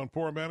banks on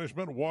poor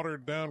management,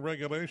 watered-down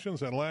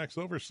regulations, and lax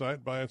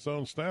oversight by its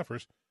own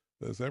staffers.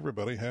 Says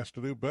everybody has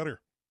to do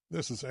better.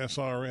 This is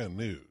SRN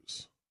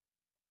News.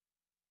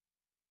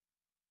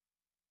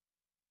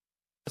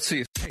 Let's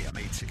see. AM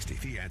 860,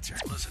 The Answer.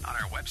 Listen on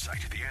our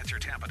website,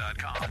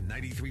 theanswertampa.com,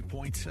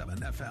 93.7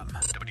 FM,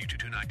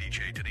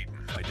 W229DJ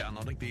Dunedin, by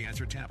downloading the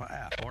Answer Tampa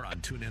app or on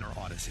TuneIn or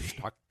Odyssey.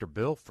 Dr.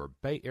 Bill for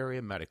Bay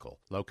Area Medical,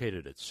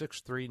 located at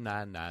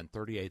 6399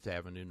 38th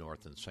Avenue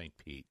North in St.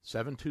 Pete,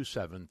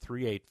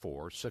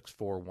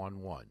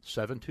 727-384-6411,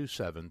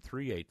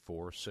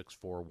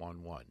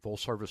 727-384-6411.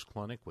 Full-service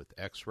clinic with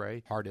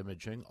X-ray, heart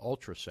imaging,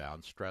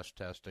 ultrasound, stress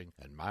testing,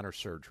 and minor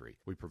surgery.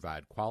 We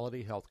provide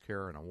quality health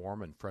care in a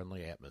warm and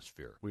friendly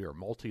atmosphere. We are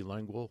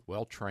multilingual,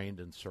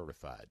 well-trained, and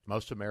certified.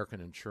 Most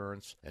American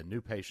insurance and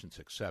new patients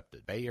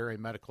accepted. Bay Area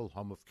Medical,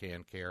 home of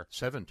Can Care,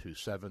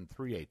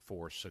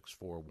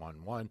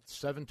 727-384-6411,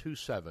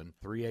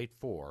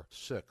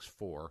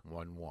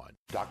 727-384-6411.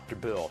 Dr.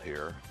 Bill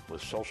here.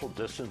 With social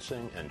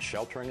distancing and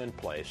sheltering in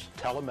place,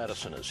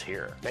 telemedicine is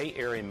here. Bay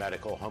Area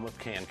Medical, home of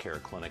Can Care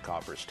Clinic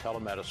offers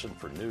telemedicine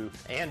for new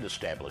and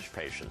established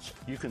patients.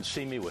 You can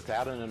see me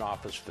without an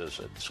in-office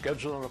visit.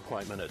 Schedule an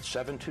appointment at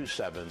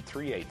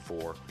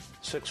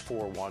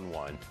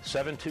 727-384-6411,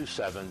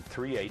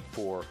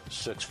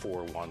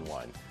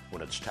 727-384-6411.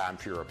 When it's time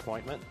for your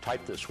appointment,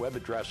 type this web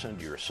address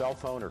into your cell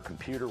phone or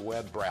computer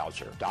web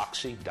browser,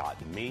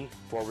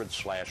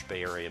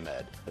 doxy.me/Bay Area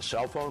Med. A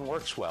cell phone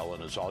works well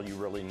and is all you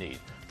really need.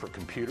 For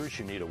computers,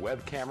 you need a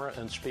web camera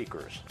and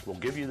speakers. We'll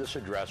give you this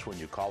address when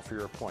you call for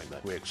your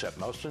appointment. We accept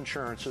most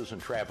insurances and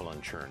travel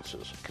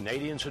insurances.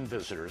 Canadians and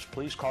visitors,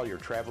 please call your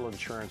travel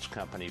insurance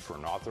company for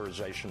an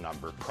authorization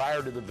number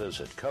prior to the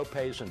visit.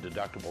 Copays and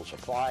deductibles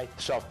apply.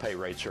 Self-pay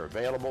rates are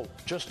available.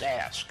 Just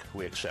ask.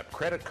 We accept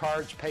credit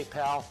cards,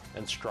 PayPal,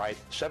 and Stripe.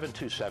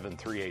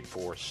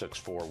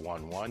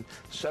 727-384-6411.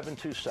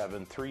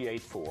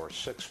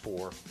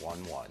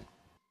 727-384-6411.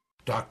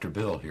 Dr.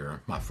 Bill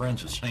here. My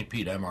friends at St.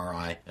 Pete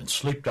MRI and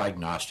Sleep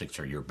Diagnostics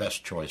are your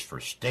best choice for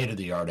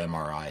state-of-the-art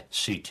MRI,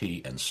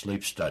 CT, and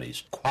sleep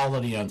studies.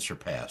 Quality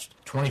unsurpassed.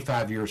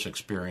 25 years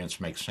experience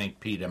makes St.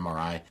 Pete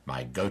MRI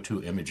my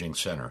go-to imaging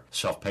center.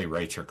 Self-pay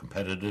rates are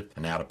competitive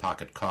and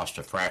out-of-pocket cost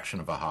a fraction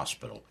of a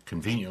hospital.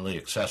 Conveniently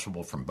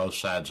accessible from both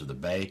sides of the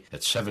bay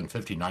at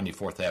 750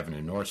 94th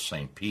Avenue North,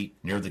 St. Pete,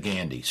 near the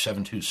Gandy.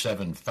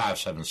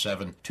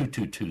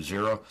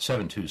 727-577-2220,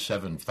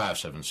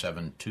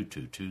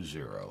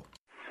 727-577-2220.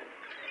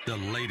 The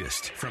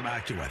latest from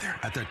AccuWeather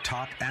at the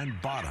top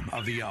and bottom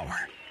of the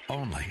hour.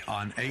 Only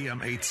on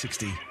AM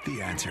 860,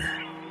 The Answer.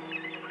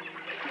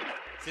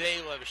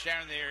 Today we'll have a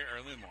shower in the area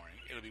early in the morning.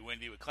 It'll be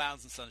windy with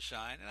clouds and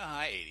sunshine and a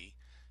high 80.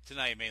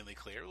 Tonight mainly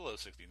clear, low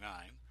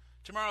 69.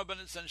 Tomorrow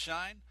abundant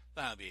sunshine,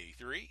 the high will be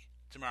 83.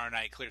 Tomorrow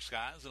night clear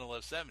skies and a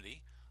low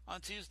 70. On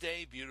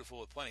Tuesday, beautiful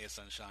with plenty of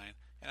sunshine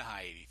and a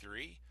high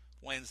 83.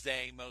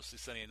 Wednesday, mostly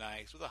sunny and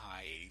nice with a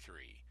high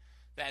 83.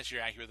 That's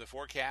your AccuWeather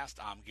forecast.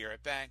 I'm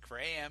Garrett Beck for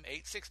AM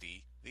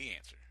 860, The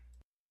Answer.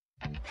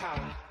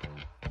 Power.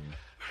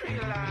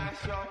 Realize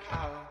your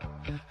power.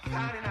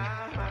 Finding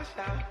out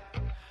myself.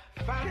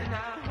 Finding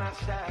out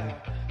myself.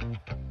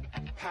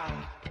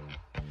 Power.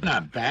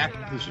 I'm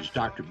back. This is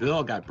Dr.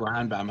 Bill. Got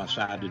Brian by my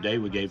side today.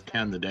 We gave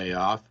Ken the day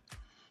off.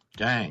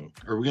 Dang.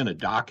 Are we going to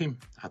dock him?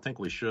 I think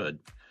we should.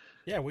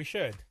 Yeah, we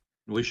should.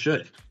 We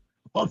should.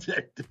 Well,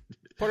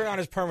 put it on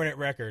his permanent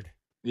record.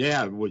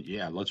 Yeah,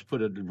 let's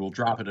put it. We'll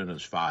drop it in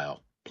his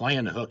file.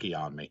 Playing the hooky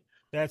on me.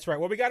 That's right.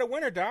 Well, we got a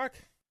winner, Doc.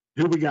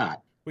 Who we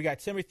got? We got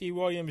Timothy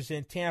Williams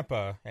in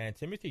Tampa. And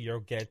Timothy,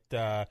 you'll get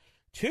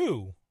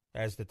two,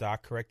 as the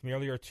Doc corrected me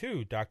earlier,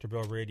 two Dr.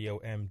 Bill Radio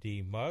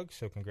MD mugs.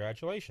 So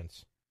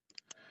congratulations.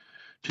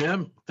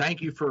 Tim,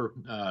 thank you for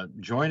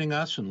joining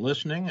us and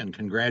listening, and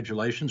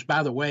congratulations.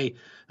 By the way,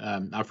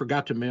 I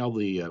forgot to mail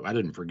I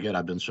didn't forget,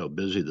 I've been so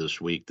busy this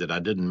week that I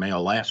didn't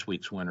mail last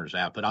week's winners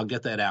out, but I'll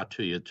get that out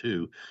to you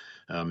too.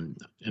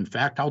 In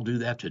fact, I'll do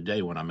that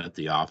today when I'm at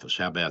the office.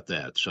 How about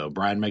that? So,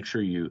 Brian, make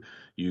sure you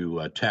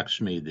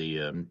text me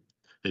the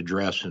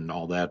address and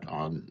all that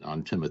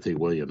on Timothy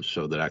Williams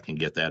so that I can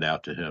get that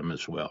out to him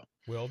as well.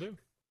 Will do.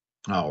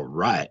 All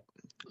right.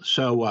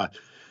 So,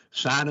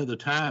 sign of the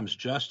times,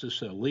 Justice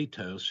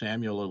Alito,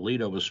 Samuel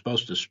Alito, was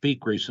supposed to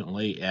speak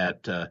recently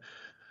at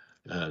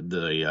at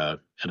a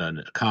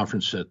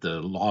conference to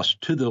the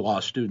law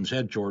students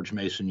at George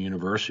Mason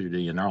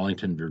University in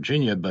Arlington,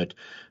 Virginia. But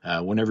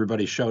when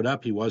everybody showed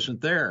up, he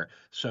wasn't there.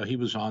 So he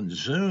was on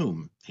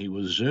Zoom. He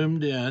was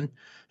zoomed in,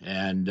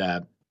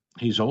 and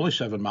he's only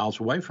 7 miles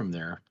away from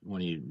there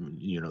when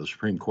the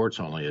Supreme Court's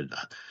only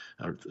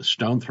a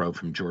stone throw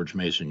from George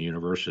Mason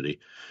University.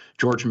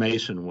 George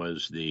Mason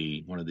was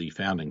one of the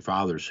founding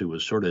fathers who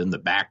was sort of in the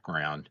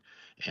background,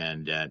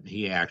 and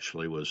he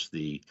actually was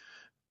the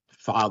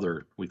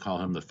father. We call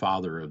him the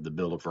father of the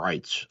Bill of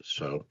Rights.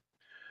 So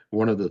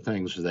one of the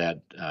things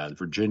that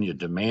Virginia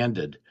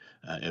demanded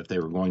if they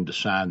were going to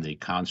sign the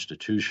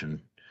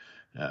Constitution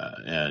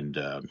and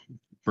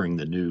bring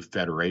the new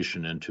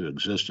federation into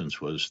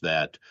existence was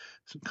that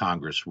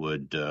Congress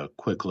would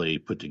quickly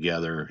put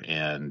together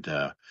and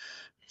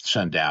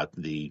send out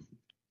the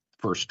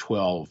first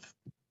 12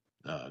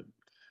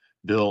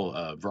 Bill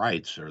of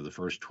Rights, or the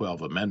first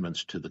 12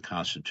 amendments to the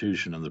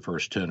Constitution, and the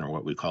first 10 are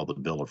what we call the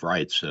Bill of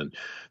Rights. And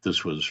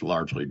this was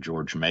largely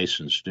George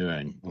Mason's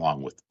doing,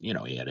 along with,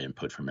 he had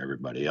input from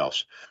everybody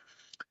else.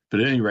 But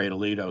at any rate,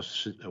 Alito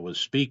was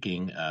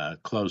speaking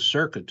closed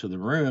circuit to the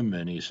room,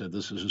 and he said,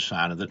 this is a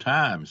sign of the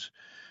times.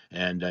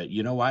 And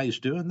you know why he's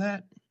doing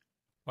that?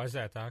 Why is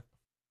that, Doc?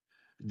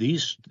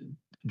 These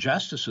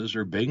justices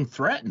are being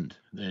threatened,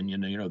 and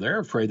they're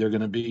afraid they're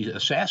going to be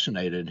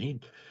assassinated.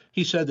 And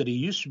he said that he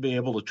used to be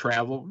able to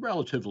travel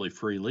relatively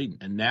freely,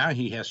 and now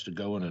he has to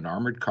go in an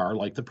armored car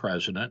like the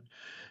president,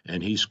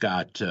 and he's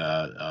got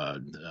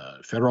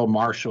federal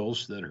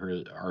marshals that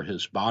are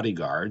his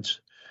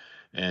bodyguards.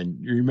 And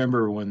you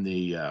remember when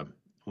the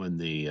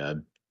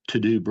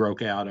to-do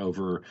broke out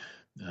over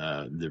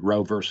the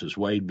Roe versus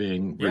Wade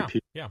being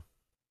repealed? Yeah.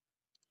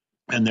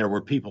 And there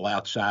were people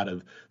outside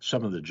of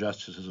some of the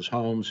justices'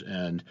 homes,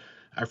 and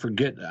I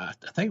forget, I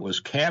think it was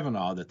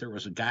Kavanaugh, that there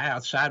was a guy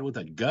outside with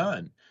a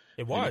gun.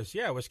 It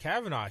was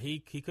Kavanaugh. He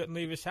couldn't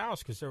leave his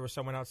house because there was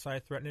someone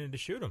outside threatening to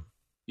shoot him.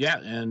 Yeah,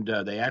 and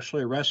they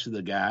actually arrested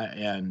the guy,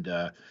 and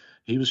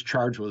he was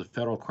charged with a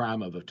federal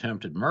crime of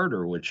attempted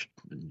murder, which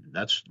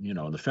that's,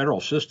 in the federal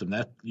system,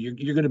 that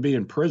you're going to be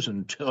in prison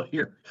until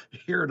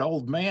you're an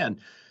old man.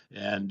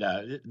 And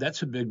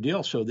that's a big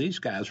deal. So these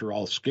guys are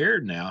all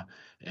scared now,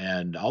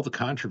 and all the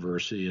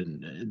controversy,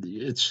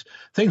 and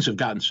things have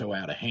gotten so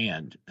out of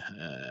hand.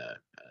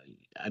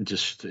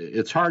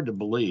 It's hard to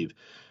believe.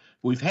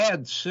 We've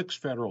had 6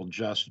 federal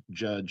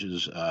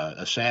judges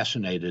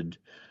assassinated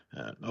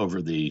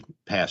over the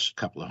past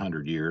couple of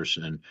 100 years,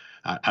 and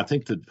I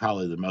think that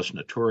probably the most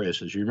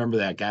notorious is, you remember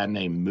that guy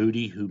named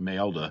Moody who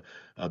mailed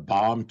a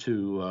bomb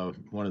to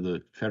one of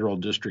the federal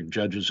district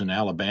judges in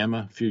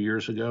Alabama a few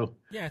years ago?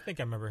 Yeah, I think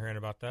I remember hearing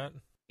about that.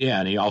 Yeah,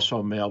 and he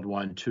also mailed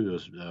one to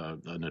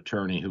an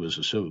attorney who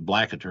was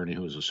black attorney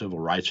who was a civil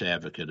rights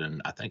advocate,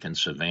 I think in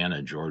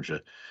Savannah,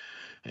 Georgia.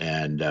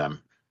 And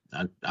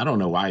I don't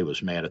know why he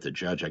was mad at the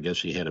judge. I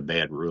guess he had a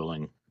bad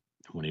ruling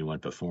when he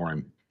went before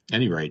him. At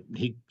any rate,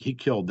 he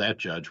killed that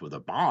judge with a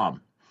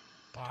bomb.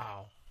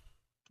 Wow.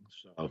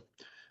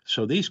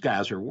 So these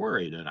guys are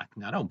worried, and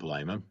I don't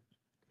blame them.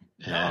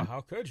 No,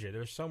 how could you?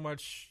 There's so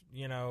much,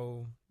 you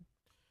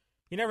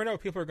never know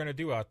what people are going to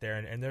do out there,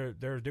 and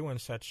they're doing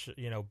such,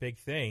 big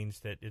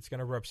things that it's going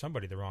to rub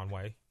somebody the wrong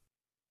way.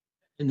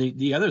 And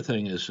the other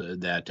thing is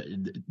that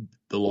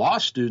the law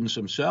students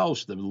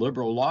themselves, the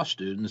liberal law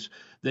students,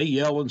 they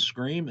yell and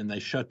scream, and they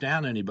shut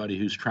down anybody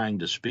who's trying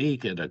to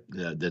speak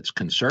that's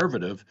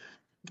conservative.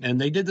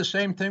 And they did the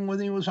same thing when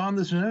he was on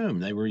the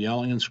Zoom. They were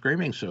yelling and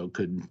screaming, so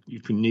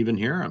you couldn't even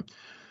hear him.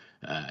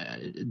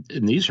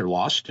 And these are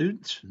law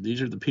students.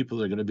 These are the people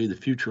that are going to be the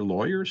future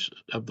lawyers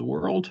of the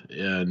world.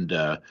 And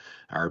a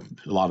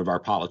lot of our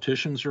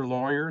politicians are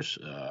lawyers.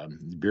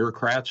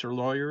 Bureaucrats are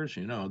lawyers.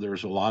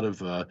 There's a lot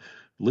of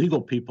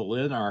legal people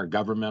in our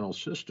governmental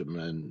system.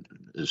 And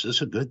is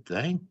this a good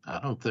thing? I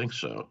don't think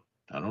so.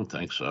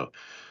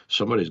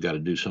 Somebody's got to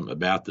do something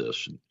about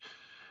this.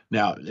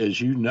 Now,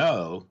 as you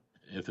know,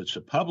 if it's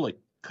a public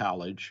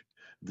college,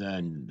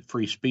 then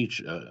free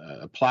speech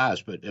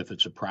applies. But if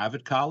it's a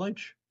private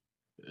college,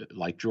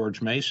 like George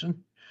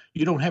Mason,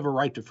 you don't have a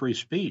right to free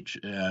speech,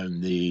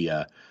 and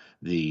the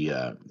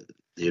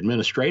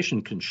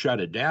administration can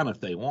shut it down if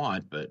they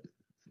want. But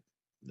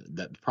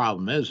the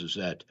problem is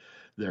that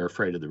they're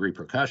afraid of the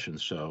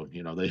repercussions. So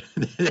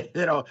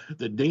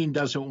the dean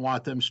doesn't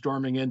want them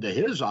storming into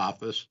his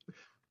office.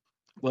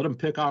 Let them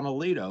pick on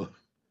Alito.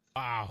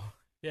 Wow,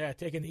 yeah,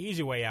 taking the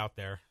easy way out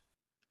there.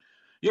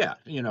 Yeah,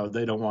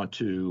 they don't want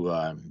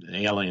to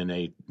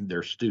alienate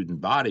their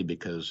student body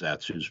because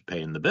that's who's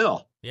paying the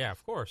bill. Yeah,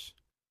 of course.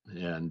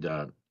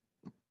 And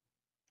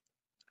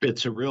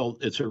it's a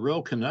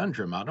real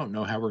conundrum. I don't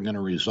know how we're going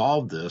to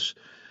resolve this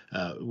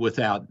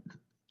without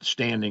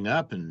standing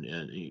up and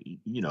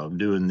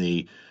doing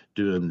the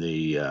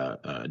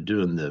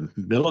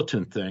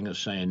militant thing of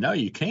saying no,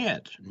 you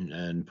can't,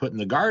 and putting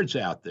the guards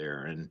out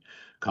there and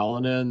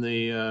calling in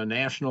the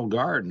National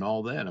Guard and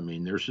all that. I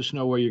mean, there's just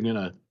no way you're going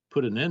to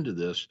put an end to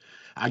this.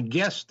 I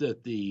guess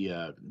that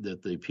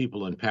the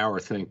people in power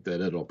think that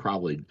it'll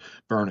probably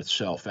burn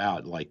itself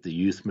out like the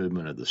youth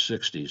movement of the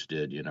 60s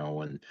did,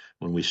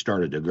 when we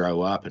started to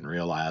grow up and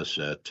realize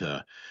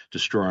that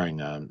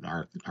destroying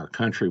our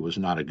country was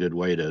not a good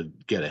way to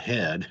get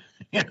ahead.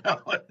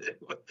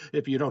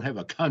 If you don't have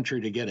a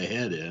country to get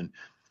ahead in,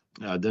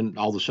 then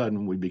all of a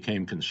sudden we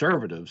became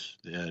conservatives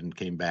and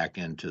came back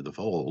into the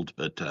fold.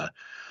 But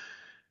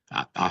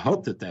I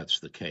hope that that's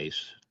the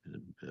case.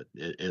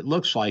 It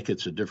looks like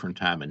it's a different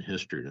time in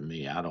history to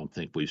me. I don't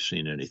think we've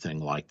seen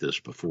anything like this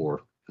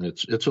before.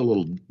 It's a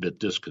little bit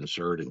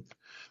disconcerting.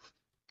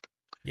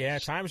 Yeah,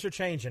 times are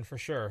changing for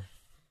sure.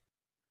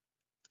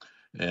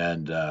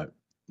 And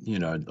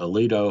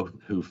Alito,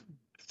 who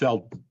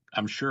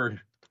I'm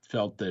sure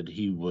felt that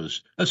he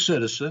was a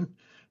citizen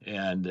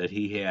and that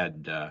he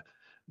had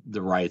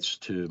the rights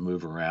to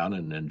move around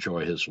and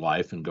enjoy his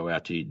life and go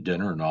out to eat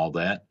dinner and all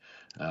that,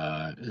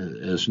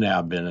 has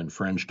now been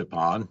infringed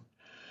upon.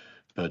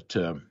 But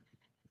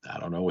I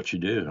don't know what you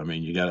do. I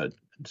mean, you got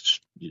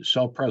to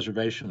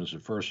self-preservation is the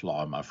first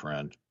law, my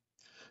friend.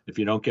 If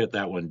you don't get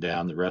that one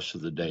down, the rest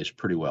of the day is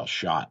pretty well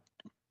shot.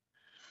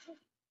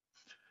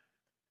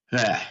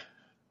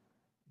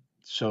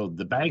 So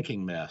the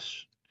banking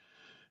mess,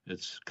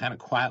 it's kind of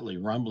quietly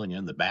rumbling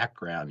in the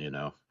background,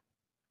 And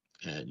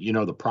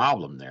the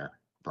problem there,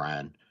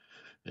 Brian,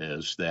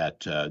 is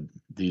that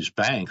these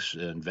banks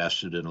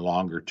invested in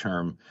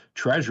longer-term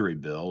treasury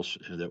bills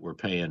that were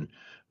paying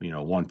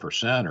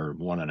 1% or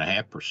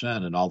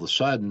 1.5%, and all of a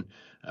sudden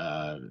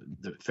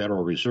the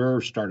Federal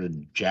Reserve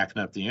started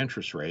jacking up the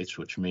interest rates,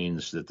 which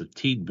means that the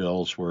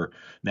T-bills were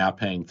now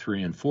paying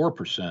 3% and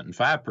 4% and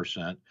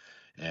 5%.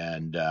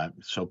 And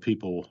so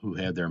people who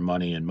had their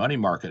money in money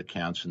market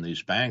accounts in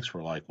these banks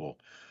were like, well,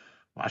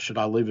 why should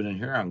I leave it in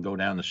here? I can go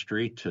down the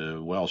street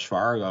to Wells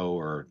Fargo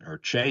or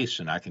Chase,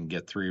 and I can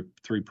get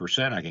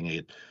 3%. I can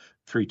get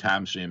 3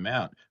 times the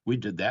amount. We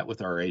did that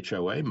with our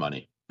HOA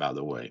money, by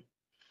the way.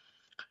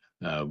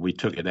 We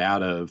took it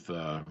out of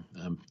a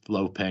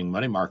low-paying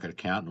money market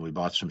account, and we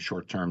bought some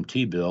short-term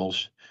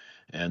T-bills,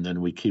 and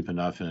then we keep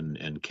enough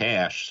in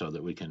cash so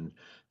that we can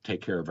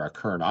take care of our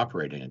current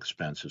operating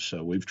expenses.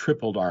 So we've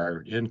tripled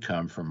our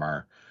income from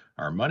our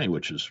money,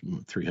 which is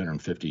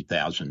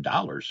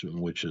 $350,000,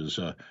 which is,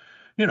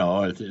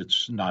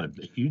 it's not a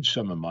huge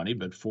sum of money,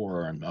 but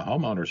for a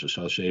homeowners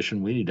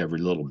association, we need every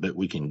little bit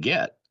we can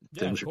get.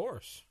 Yeah, of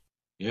course.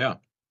 Yeah.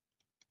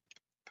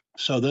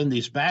 So then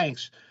these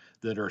banks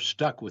that are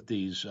stuck with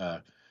these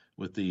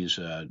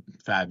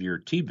 5-year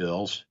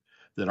T-bills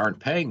that aren't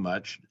paying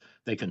much,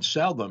 they can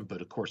sell them,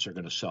 but of course they're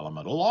going to sell them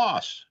at a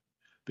loss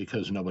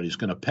because nobody's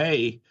going to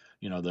pay.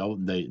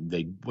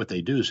 What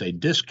they do is they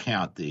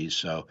discount these.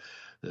 So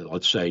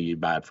let's say you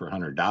buy it for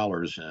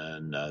 $100,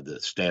 and the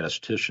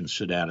statisticians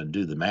sit down and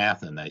do the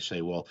math, and they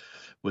say, well,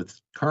 with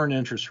current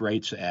interest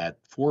rates at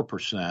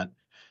 4%,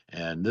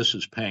 and this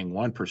is paying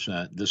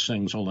 1%, this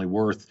thing's only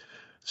worth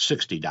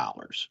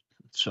 $60.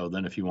 So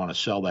then if you want to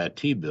sell that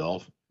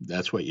T-bill,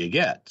 that's what you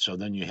get. So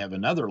then you have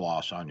another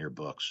loss on your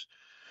books.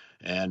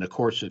 And, of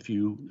course, if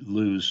you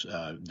lose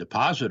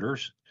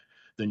depositors,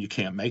 then you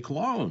can't make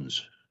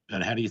loans.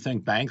 And how do you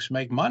think banks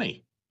make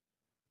money?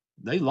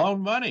 They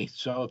loan money.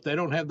 So if they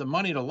don't have the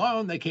money to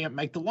loan, they can't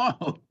make the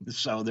loan.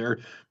 So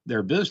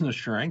their business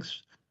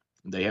shrinks.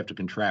 They have to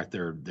contract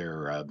their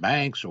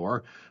banks,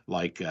 or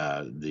like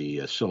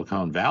the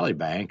Silicon Valley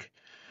Bank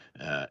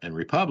and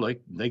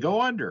Republic, they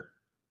go under.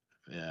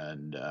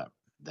 And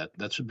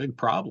that's a big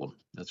problem.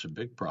 That's a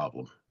big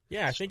problem.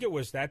 Yeah, I think it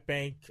was that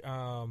bank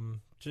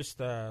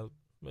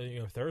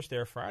Thursday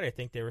or Friday. I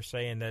think they were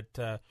saying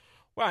that,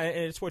 and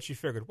it's what you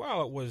figured.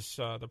 Well, it was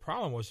the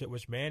problem was it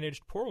was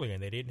managed poorly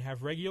and they didn't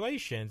have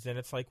regulations. And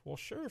it's like, well,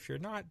 sure, if you're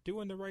not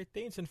doing the right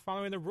things and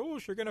following the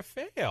rules, you're going to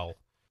fail.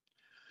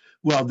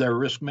 Well, their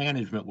risk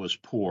management was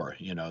poor.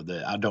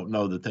 I don't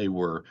know that they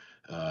were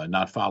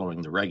not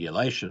following the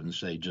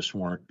regulations. They just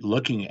weren't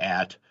looking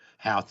at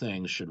how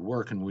things should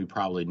work, and we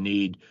probably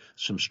need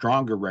some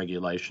stronger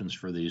regulations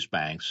for these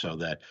banks so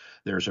that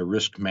there's a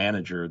risk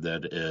manager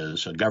that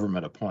is a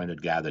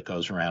government-appointed guy that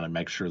goes around and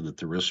makes sure that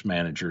the risk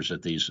managers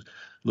at these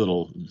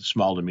little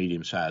small to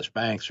medium-sized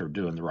banks are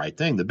doing the right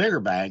thing. The bigger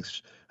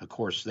banks, of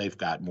course, they've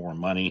got more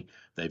money.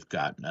 They've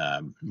got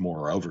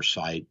more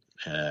oversight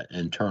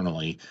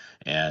internally,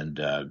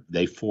 and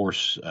they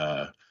force,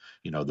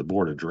 the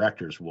board of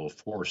directors will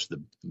force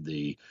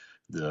the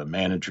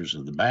managers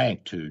of the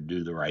bank to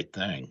do the right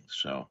thing.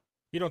 So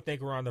you don't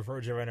think we're on the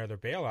verge of another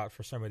bailout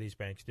for some of these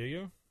banks, do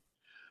you?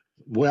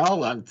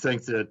 Well, I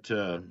think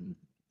that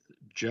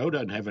Joe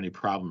doesn't have any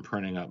problem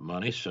printing up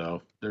money,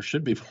 so there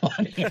should be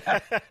plenty.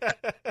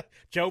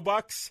 Joe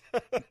Bucks?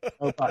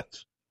 Joe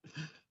Bucks.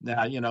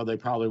 Now, they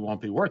probably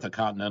won't be worth a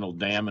Continental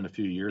Dam in a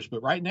few years,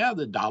 but right now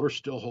the dollar's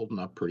still holding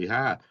up pretty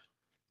high.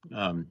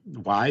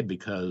 Why?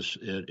 Because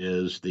it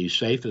is the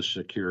safest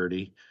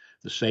security,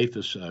 the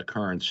safest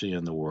currency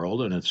in the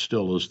world, and it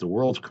still is the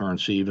world's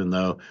currency, even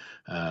though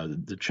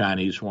the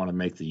Chinese want to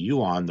make the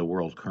yuan the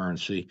world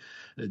currency.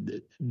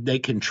 They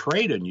can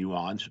trade in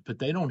yuans, but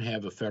they don't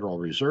have a Federal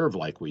Reserve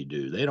like we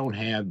do. They don't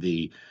have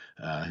the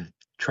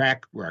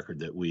track record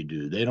that we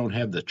do. They don't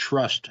have the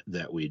trust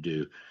that we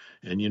do.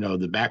 And,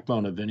 the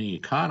backbone of any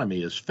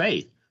economy is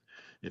faith.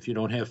 If you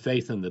don't have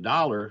faith in the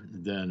dollar,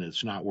 then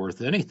it's not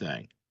worth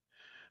anything.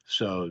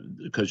 So,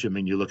 because,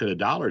 you look at a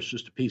dollar, it's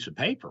just a piece of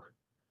paper.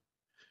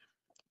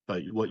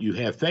 But what you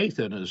have faith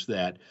in is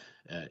that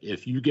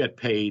if you get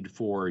paid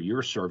for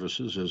your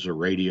services as a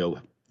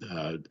radio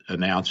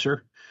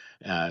announcer,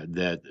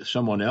 that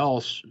someone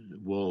else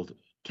will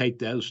take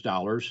those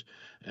dollars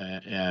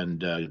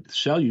and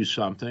sell you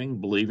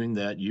something, believing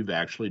that you've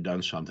actually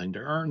done something to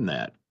earn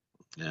that.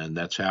 And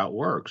that's how it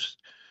works.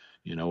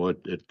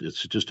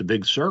 It's just a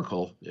big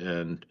circle,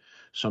 and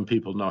some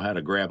people know how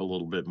to grab a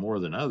little bit more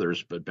than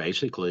others, but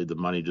basically the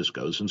money just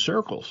goes in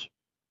circles.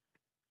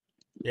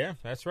 Yeah,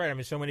 that's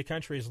right. So many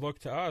countries look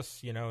to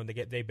us, and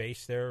they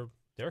base their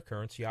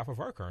currency off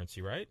of our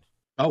currency, right?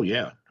 Oh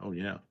yeah.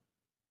 A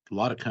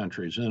lot of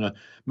countries, and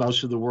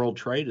most of the world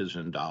trade is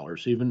in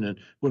dollars. Even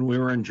when we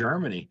were in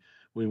Germany,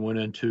 we went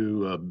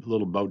into a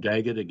little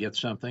bodega to get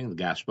something. The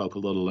guy spoke a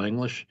little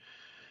English,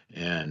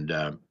 and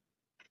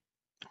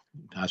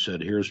I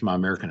said, "Here's my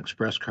American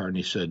Express card." And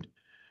he said,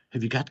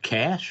 "Have you got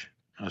cash?"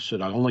 I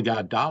said, "I only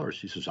got dollars."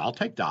 He says, "I'll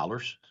take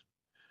dollars."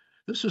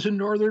 This is in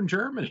northern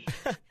Germany.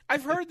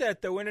 I've heard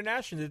that, though,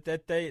 internationally,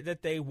 that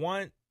they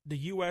want the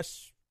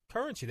U.S.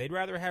 currency. They'd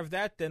rather have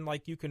that than,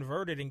 you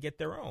convert it and get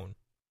their own.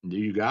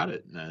 You got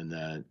it.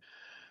 And,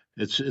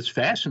 It's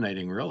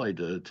fascinating, really,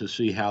 to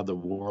see how the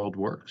world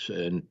works.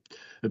 And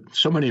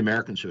so many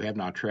Americans who have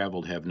not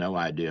traveled have no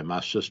idea.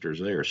 My sisters,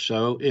 they are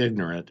so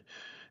ignorant,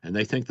 and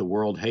they think the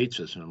world hates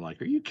us. And I'm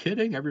like, are you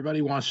kidding?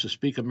 Everybody wants to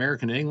speak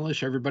American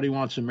English. Everybody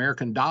wants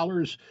American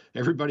dollars.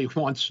 Everybody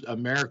wants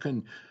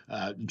American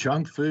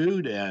junk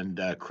food, and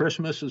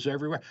Christmas is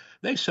everywhere.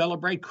 They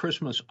celebrate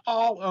Christmas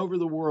all over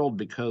the world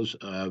because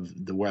of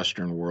the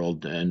Western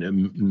world,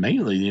 and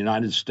mainly the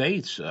United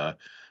States.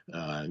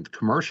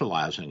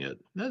 Commercializing it.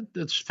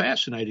 That's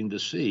fascinating to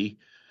see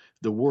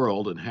the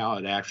world and how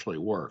it actually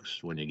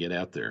works when you get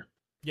out there.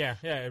 Yeah,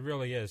 it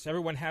really is.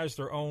 Everyone has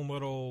their own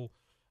little,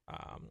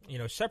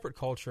 separate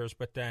cultures,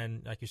 but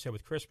then, like you said,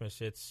 with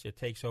Christmas, it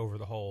takes over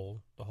the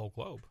whole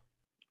globe.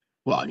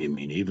 Well, I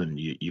mean, even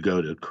you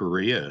go to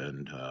Korea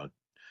and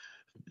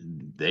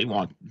they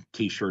want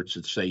T-shirts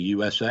that say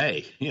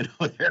USA.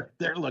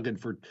 They're looking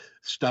for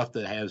stuff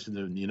that has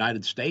the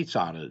United States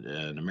on it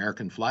and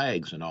American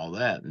flags and all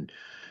that. And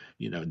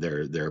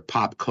their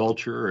pop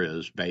culture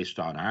is based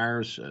on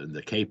ours,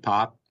 the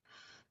K-pop,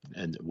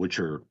 and which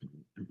are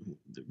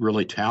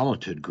really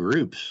talented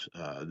groups.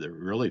 They're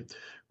really,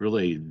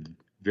 really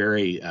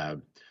very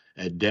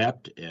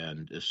adept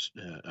and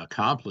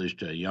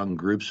accomplished young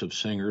groups of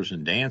singers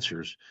and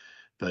dancers.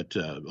 But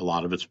a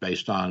lot of it's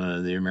based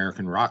on the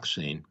American rock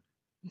scene,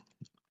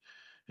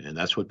 and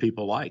that's what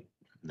people like.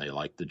 They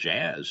like the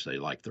jazz, they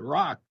like the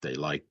rock, they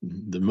like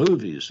the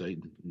movies. They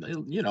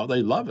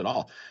love it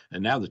all.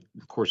 And now,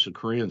 of course, the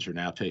Koreans are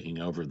now taking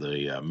over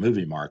the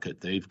movie market.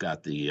 They've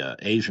got the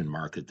Asian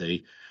market.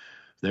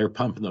 They're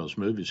pumping those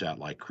movies out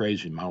like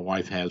crazy. My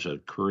wife has a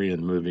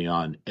Korean movie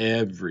on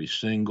every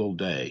single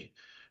day.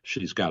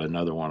 She's got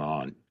another one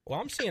on. Well,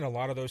 I'm seeing a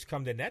lot of those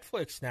come to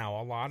Netflix now.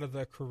 A lot of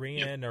the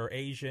Korean or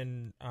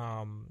Asian,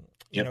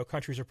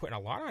 countries are putting a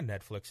lot on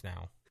Netflix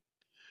now.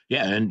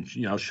 Yeah, and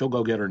she'll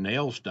go get her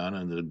nails done,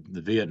 and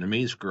the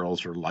Vietnamese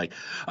girls are like,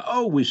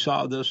 "Oh, we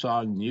saw this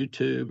on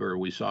YouTube, or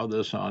we saw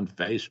this on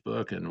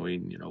Facebook, and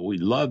we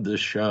love this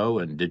show.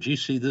 And did you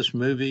see this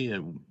movie?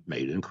 And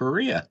made in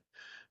Korea."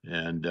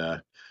 And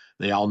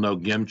they all know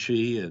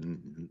kimchi,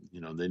 and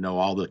they know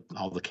all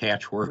the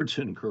catchwords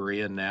in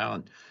Korean now,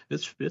 and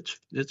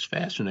it's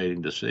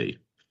fascinating to see.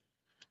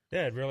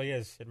 Yeah, it really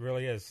is. It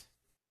really is.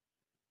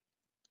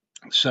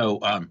 So,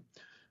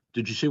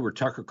 did you see where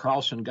Tucker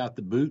Carlson got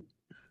the boot?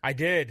 I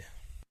did.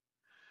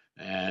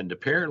 And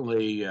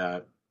apparently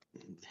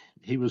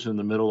he was in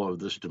the middle of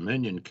this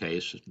Dominion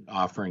case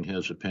offering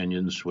his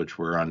opinions, which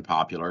were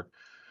unpopular.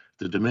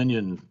 The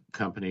Dominion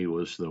company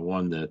was the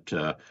one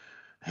that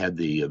had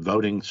the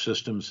voting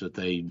systems that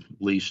they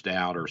leased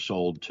out or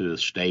sold to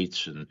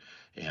states, and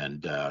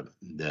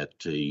that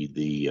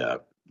the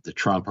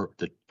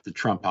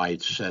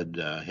Trumpites said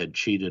had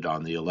cheated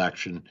on the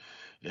election.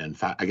 And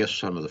I guess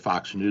some of the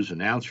Fox News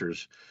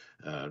announcers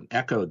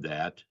echoed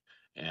that.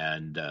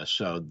 And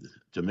so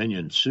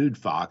Dominion sued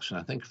Fox, and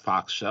I think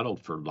Fox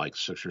settled for like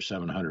 $600 or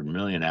 $700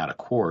 million out of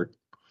court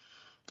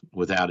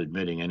without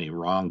admitting any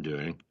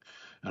wrongdoing.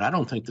 And I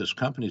don't think this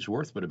company's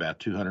worth but about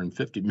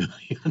 $250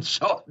 million.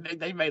 So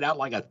they made out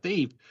like a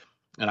thief.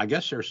 And I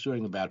guess they're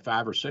suing about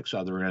 5 or 6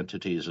 other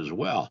entities as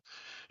well.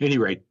 At any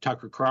rate,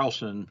 Tucker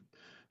Carlson,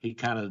 he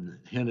kind of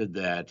hinted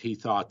that he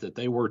thought that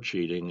they were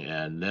cheating,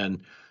 and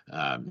then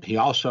he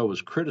also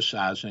was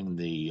criticizing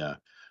the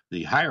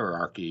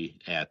hierarchy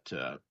at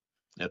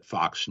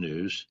Fox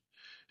News.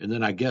 And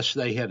then I guess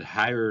they had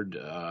hired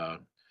a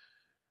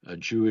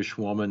Jewish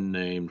woman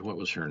named, what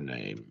was her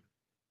name?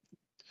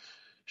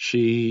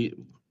 She,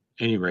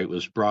 at any rate,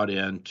 was brought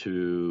in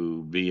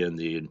to be in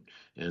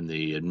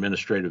the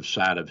administrative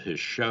side of his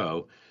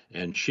show,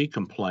 and she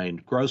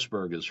complained.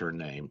 Grossberg is her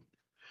name,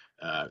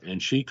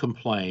 and she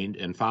complained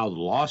and filed a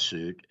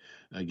lawsuit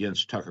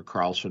against Tucker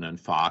Carlson and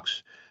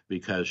Fox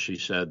because she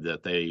said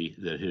that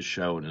his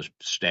show and his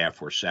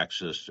staff were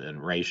sexist and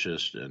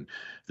racist, and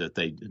that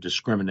they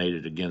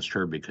discriminated against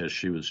her because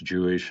she was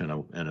Jewish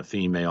and a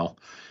female.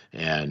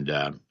 And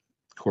of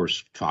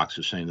course, Fox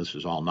is saying this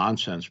is all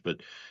nonsense.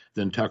 But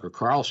then Tucker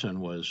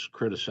Carlson was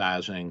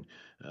criticizing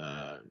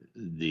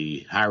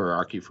the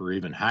hierarchy for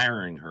even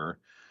hiring her,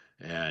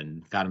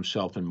 and got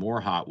himself in more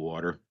hot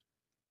water.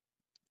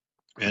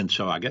 And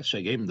so I guess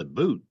they gave him the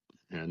boot.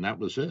 And that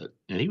was it.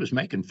 And he was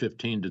making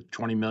 $15 to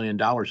 $20 million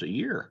a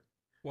year.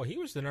 Well, he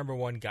was the number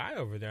one guy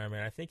over there. I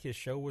mean, I think his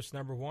show was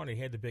number one. He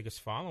had the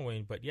biggest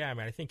following. But, yeah, I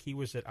mean, I think he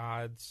was at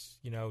odds.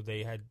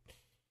 They had,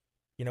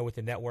 with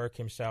the network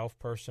himself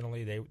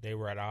personally, they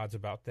were at odds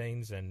about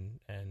things.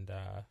 And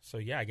so,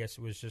 yeah, I guess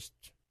it was just,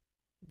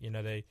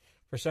 they,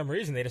 for some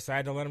reason, they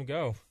decided to let him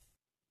go.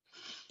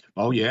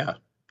 Oh, yeah.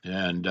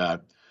 And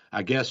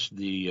I guess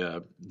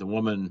the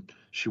woman,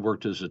 she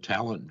worked as a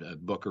talent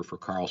booker for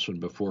Carlson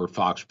before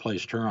Fox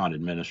placed her on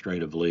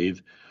administrative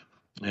leave.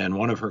 And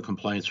one of her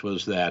complaints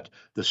was that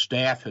the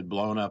staff had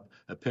blown up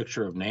a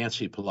picture of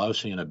Nancy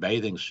Pelosi in a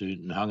bathing suit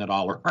and hung it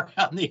all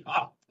around the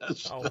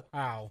office. Oh,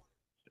 wow.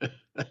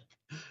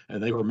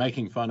 And they were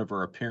making fun of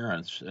her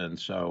appearance. And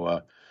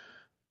so,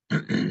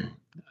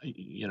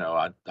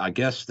 I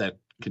guess that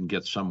can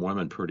get some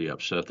women pretty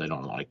upset. They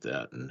don't like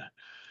that. And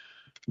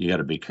you got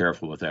to be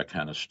careful with that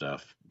kind of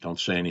stuff. Don't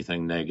say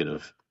anything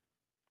negative.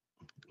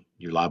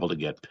 You're liable to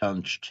get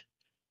punched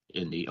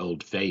in the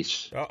old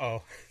face.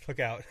 Uh-oh. Look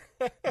out.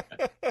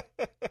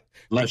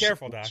 Be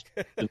careful, Doc.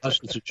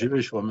 Unless it's a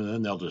Jewish woman,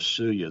 then they'll just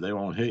sue you. They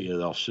won't hit you.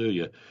 They'll sue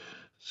you.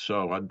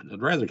 So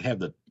I'd rather have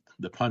the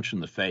punch in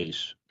the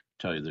face,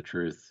 tell you the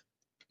truth.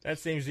 That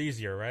seems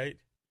easier, right?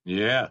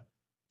 Yeah.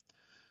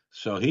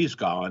 So he's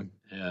gone.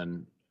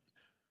 And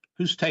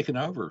who's taken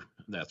over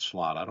that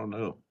slot? I don't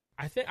know.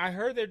 I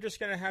heard they're just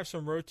going to have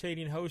some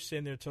rotating hosts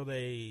in there till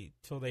they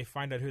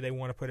find out who they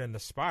want to put in the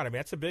spot. I mean,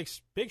 that's a big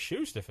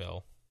shoes to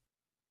fill.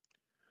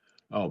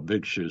 Oh,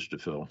 big shoes to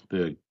fill.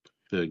 Big.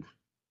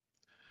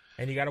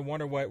 And you got to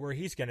wonder where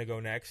he's going to go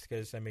next,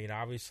 because I mean,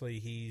 obviously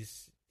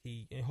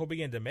he'll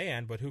be in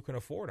demand, but who can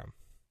afford him?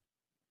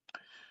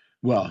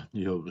 Well,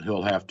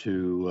 he'll have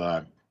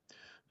to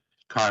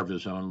carve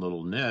his own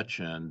little niche,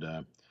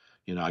 and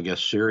I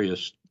guess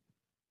Sirius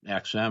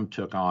XM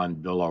took on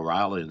Bill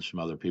O'Reilly and some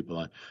other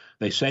people.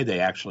 They say they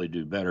actually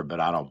do better,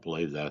 but I don't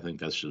believe that. I think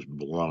that's just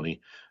baloney.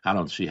 I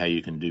don't see how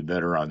you can do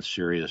better on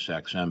Sirius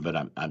XM,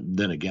 but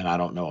then again, I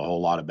don't know a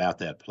whole lot about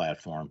that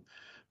platform.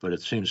 But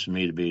it seems to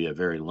me to be a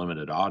very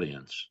limited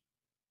audience.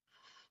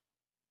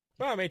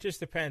 Well, I mean, it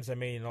just depends. I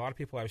mean, a lot of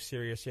people have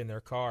Sirius in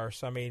their car.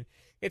 So, I mean,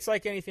 it's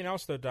like anything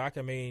else, though, Doc.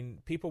 I mean,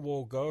 people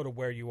will go to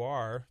where you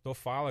are. They'll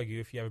follow you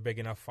if you have a big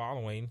enough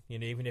following.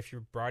 Even if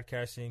you're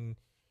broadcasting,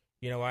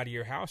 out of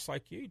your house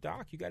like you,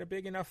 Doc, you got a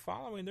big enough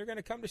following, they're going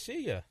to come to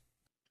see you.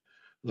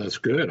 That's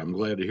good. I'm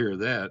glad to hear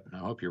that. I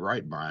hope you're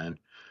right, Brian.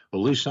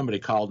 Well, at least somebody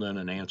called in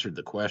and answered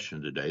the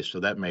question today,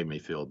 so that made me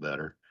feel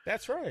better.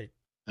 That's right.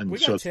 And we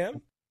got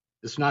Tim.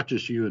 It's not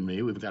just you and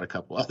me. We've got a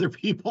couple other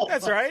people.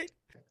 That's right.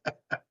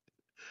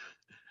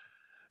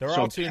 They're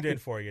all tuned in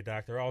for you,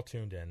 Doc. They're all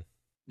tuned in.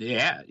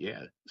 Yeah.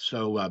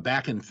 So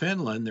back in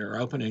Finland, they're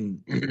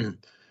opening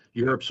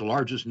Europe's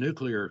largest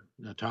nuclear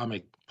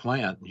atomic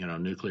plant,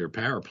 nuclear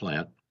power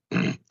plant.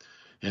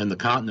 And the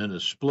continent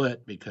is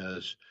split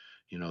because,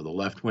 the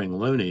left-wing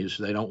loonies,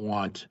 they don't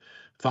want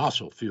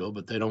fossil fuel,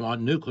 but they don't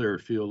want nuclear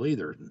fuel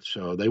either.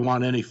 So they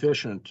want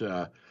inefficient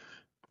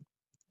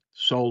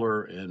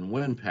solar and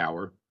wind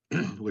power,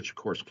 which, of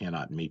course,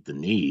 cannot meet the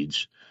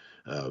needs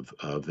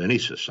of any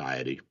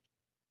society.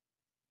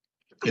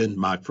 And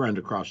my friend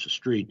across the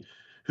street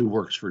who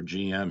works for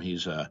GM,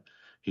 he's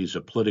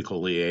a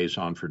political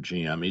liaison for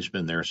GM. He's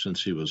been there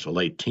since he was a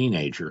late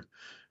teenager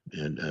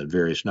in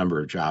various number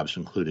of jobs,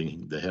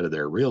 including the head of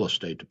their real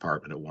estate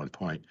department at one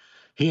point.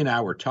 He and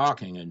I were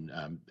talking, and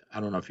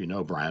I don't know if you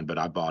know, Brian, but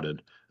I bought a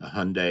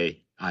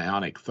Hyundai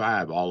Ioniq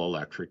 5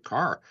 all-electric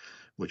car,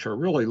 which I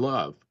really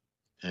love.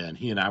 And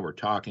he and I were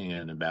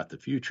talking about the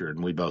future,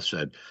 and we both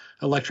said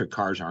electric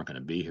cars aren't going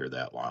to be here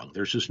that long.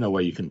 There's just no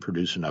way you can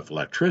produce enough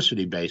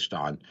electricity based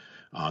on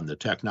the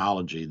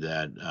technology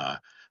that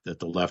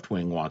the left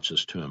wing wants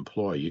us to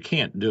employ. You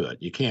can't do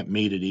it. You can't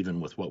meet it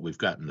even with what we've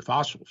got in the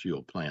fossil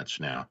fuel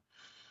plants now.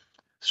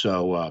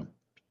 So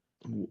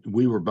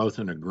we were both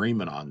in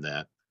agreement on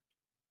that.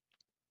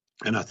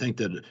 And I think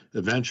that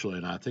eventually,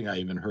 and I think I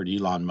even heard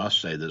Elon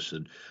Musk say this,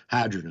 that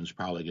hydrogen is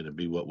probably going to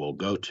be what we'll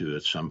go to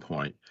at some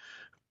point.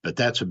 But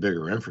that's a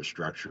bigger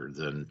infrastructure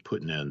than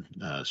putting in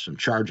some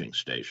charging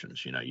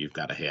stations. You've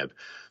got to have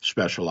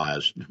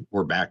specialized.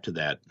 We're back to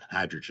that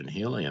hydrogen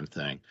helium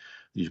thing.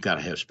 You've got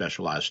to have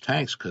specialized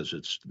tanks because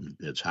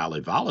it's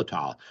highly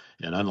volatile.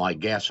 And unlike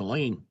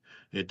gasoline,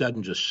 it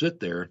doesn't just sit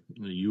there.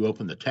 You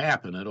open the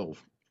tap and it'll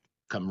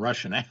come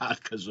rushing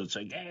out because it's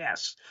a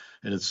gas,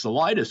 and it's the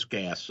lightest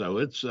gas. So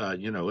it's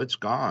it's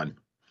gone.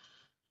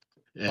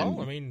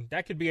 And, I mean,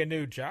 that could be a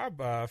new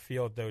job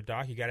field, though,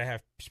 Doc. You got to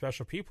have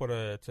special people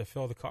to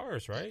fill the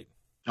cars, right?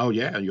 Oh,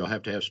 yeah. You'll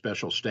have to have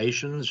special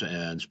stations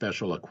and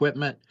special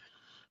equipment.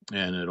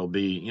 And it'll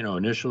be,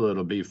 initially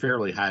it'll be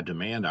fairly high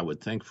demand, I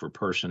would think, for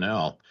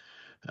personnel,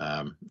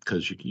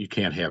 because you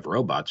can't have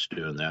robots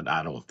doing that,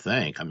 I don't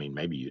think. I mean,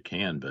 maybe you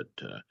can, but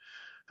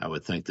I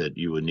would think that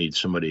you would need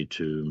somebody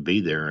to be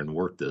there and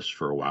work this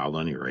for a while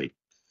at any rate.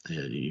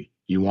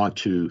 You want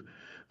to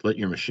let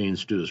your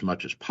machines do as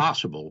much as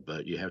possible,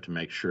 but you have to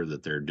make sure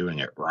that they're doing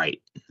it right,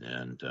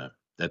 and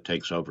that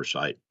takes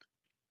oversight.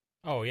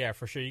 Oh yeah,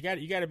 for sure. You got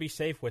to be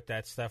safe with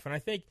that stuff. And I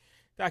think,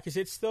 Doc, is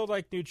it still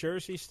like New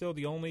Jersey, still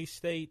the only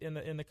state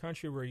in the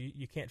country where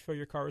you can't fill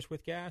your cars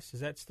with gas? Is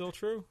that still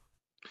true?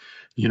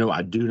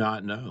 I do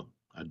not know.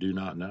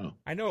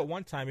 I know at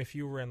one time, if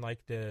you were in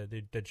like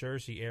the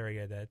Jersey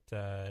area,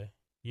 that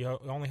you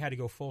only had to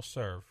go full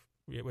serve.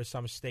 It was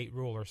some state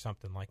rule or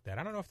something like that.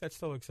 I don't know if that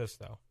still exists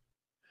though.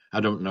 I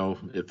don't know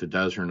if it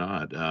does or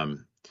not.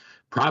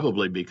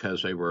 Probably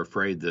because they were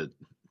afraid that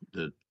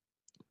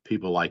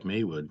people like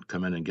me would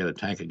come in and get a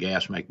tank of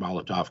gas, make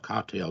Molotov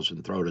cocktails,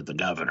 and throw it at the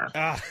governor.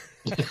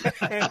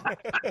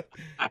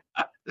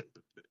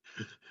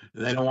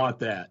 They don't want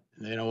that.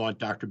 They don't want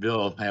Dr.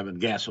 Bill having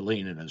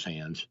gasoline in his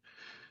hands.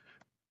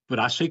 But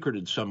I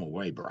secreted some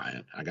away,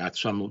 Brian. I got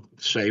some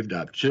saved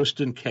up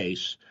just in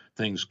case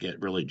things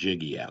get really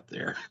jiggy out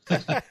there.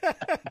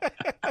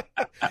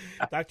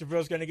 Dr.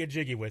 Bill's going to get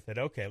jiggy with it.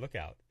 Okay, look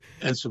out.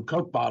 And some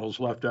Coke bottles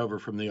left over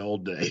from the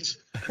old days.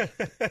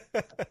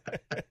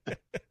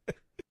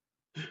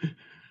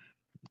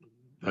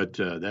 But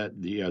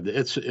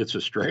it's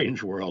a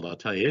strange world, I'll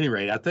tell you. At any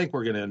rate, I think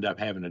we're going to end up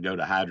having to go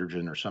to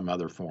hydrogen or some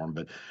other form.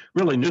 But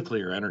really,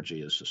 nuclear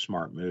energy is a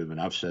smart move,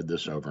 and I've said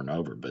this over and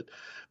over. But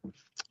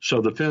so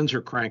the Finns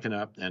are cranking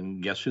up,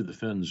 and guess who the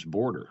Finns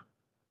border?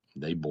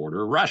 They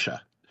border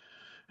Russia.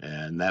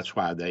 And that's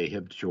why they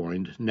have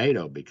joined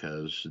NATO,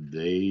 because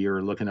they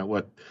are looking at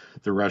what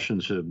the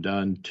Russians have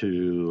done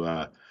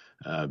to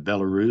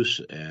Belarus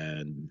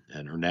and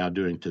are now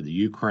doing to the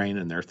Ukraine,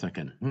 and they're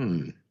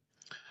thinking,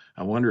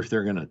 I wonder if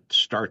they're going to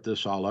start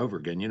this all over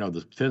again. You know,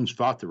 the Finns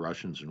fought the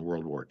Russians in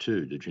World War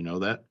II. Did you know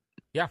that?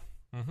 Yeah.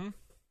 Mm-hmm.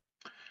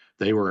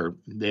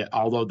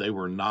 Although they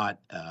were not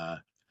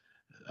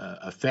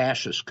a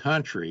fascist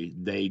country,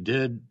 they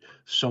did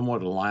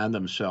somewhat align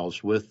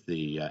themselves with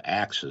the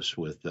Axis,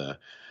 with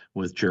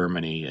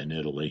Germany and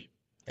Italy.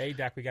 Hey,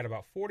 Doc, we got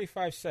about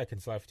 45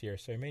 seconds left here,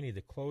 so you may need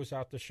to close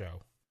out the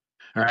show.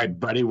 All right,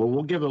 buddy. Well,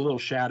 we'll give a little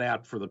shout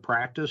out for the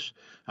practice.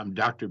 I'm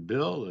Dr.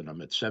 Bill, and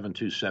I'm at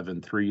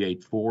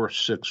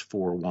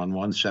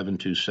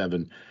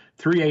 727-384-6411,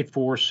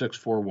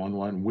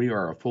 727-384-6411. We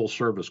are a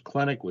full-service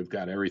clinic. We've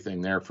got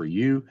everything there for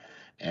you.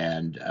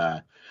 And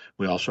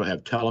we also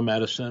have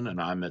telemedicine, and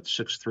I'm at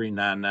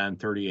 6399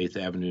 38th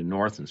Avenue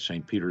North in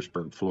St.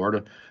 Petersburg,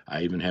 Florida.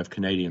 I even have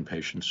Canadian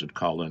patients that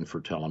call in for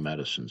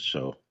telemedicine.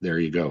 So there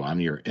you go. I'm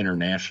your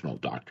international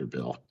Dr.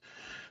 Bill.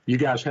 You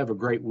guys have a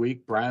great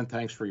week. Brian,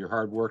 thanks for your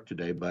hard work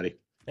today, buddy.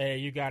 Hey,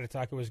 you got it,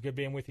 Doc. It was good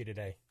being with you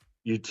today.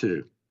 You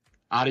too.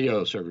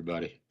 Adios,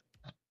 everybody.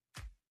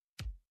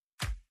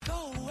 Go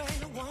where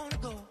you want to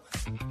go.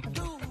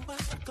 Do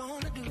what you're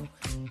going to do.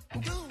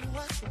 Do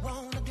what you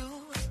want to do.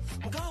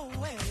 Go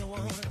where you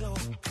want to go.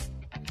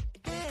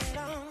 Get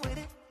on with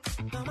it.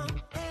 Come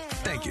on.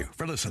 Thank you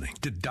for listening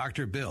to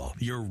Dr. Bill,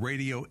 your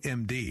radio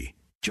MD.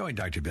 Join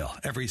Dr. Bill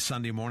every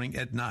Sunday morning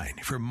at 9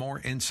 for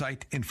more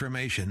insight,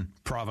 information,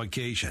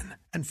 provocation,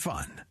 and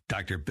fun.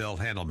 Dr. Bill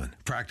Handelman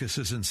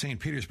practices in St.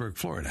 Petersburg,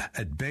 Florida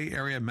at Bay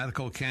Area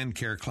Medical Can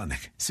Care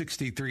Clinic,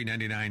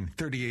 6399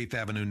 38th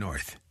Avenue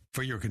North.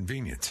 For your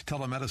convenience,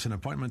 telemedicine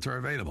appointments are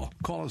available.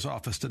 Call his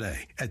office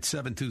today at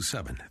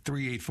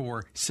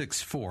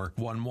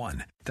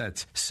 727-384-6411.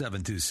 That's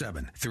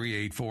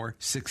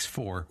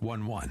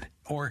 727-384-6411.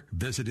 Or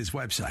visit his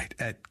website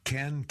at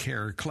Can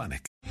Care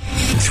Clinic.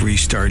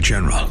 3-star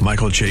General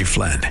Michael J.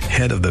 Flynn,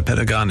 head of the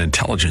Pentagon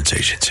Intelligence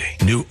Agency,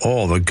 knew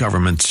all the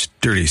government's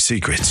dirty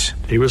secrets.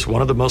 He was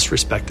one of the most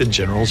respected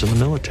generals in the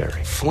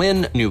military.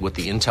 Flynn knew what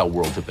the intel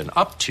world had been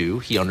up to.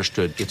 He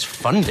understood its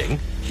funding.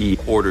 He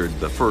ordered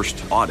the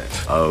first audit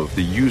of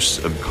the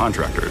use of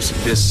contractors.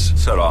 This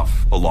set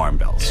off alarm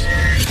bells.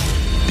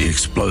 The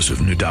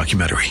explosive new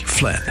documentary,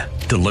 Flynn,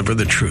 Deliver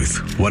the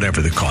Truth,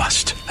 Whatever the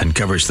Cost,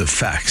 uncovers the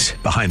facts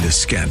behind this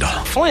scandal.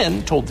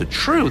 Flynn told the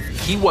truth.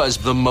 He was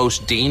the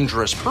most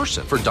dangerous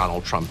person for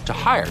Donald Trump to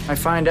hire. I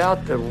find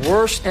out the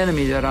worst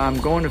enemy that I'm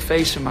going to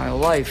face in my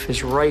life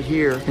is right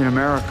here in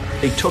America.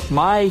 They took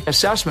my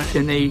assessment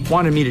and they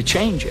wanted me to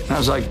change it. And I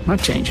was like, I'm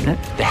not changing it.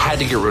 They had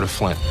to get rid of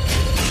Flynn.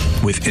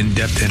 With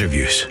in-depth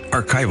interviews,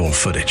 archival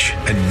footage,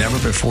 and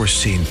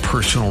never-before-seen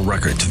personal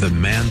records of the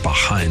man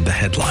behind the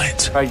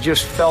headlines. I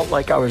just felt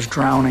like I was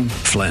drowning.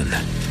 Flynn,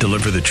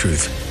 Deliver the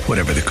Truth,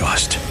 Whatever the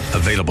Cost.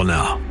 Available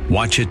now.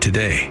 Watch it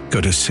today.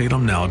 Go to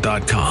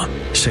salemnow.com.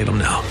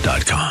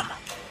 salemnow.com.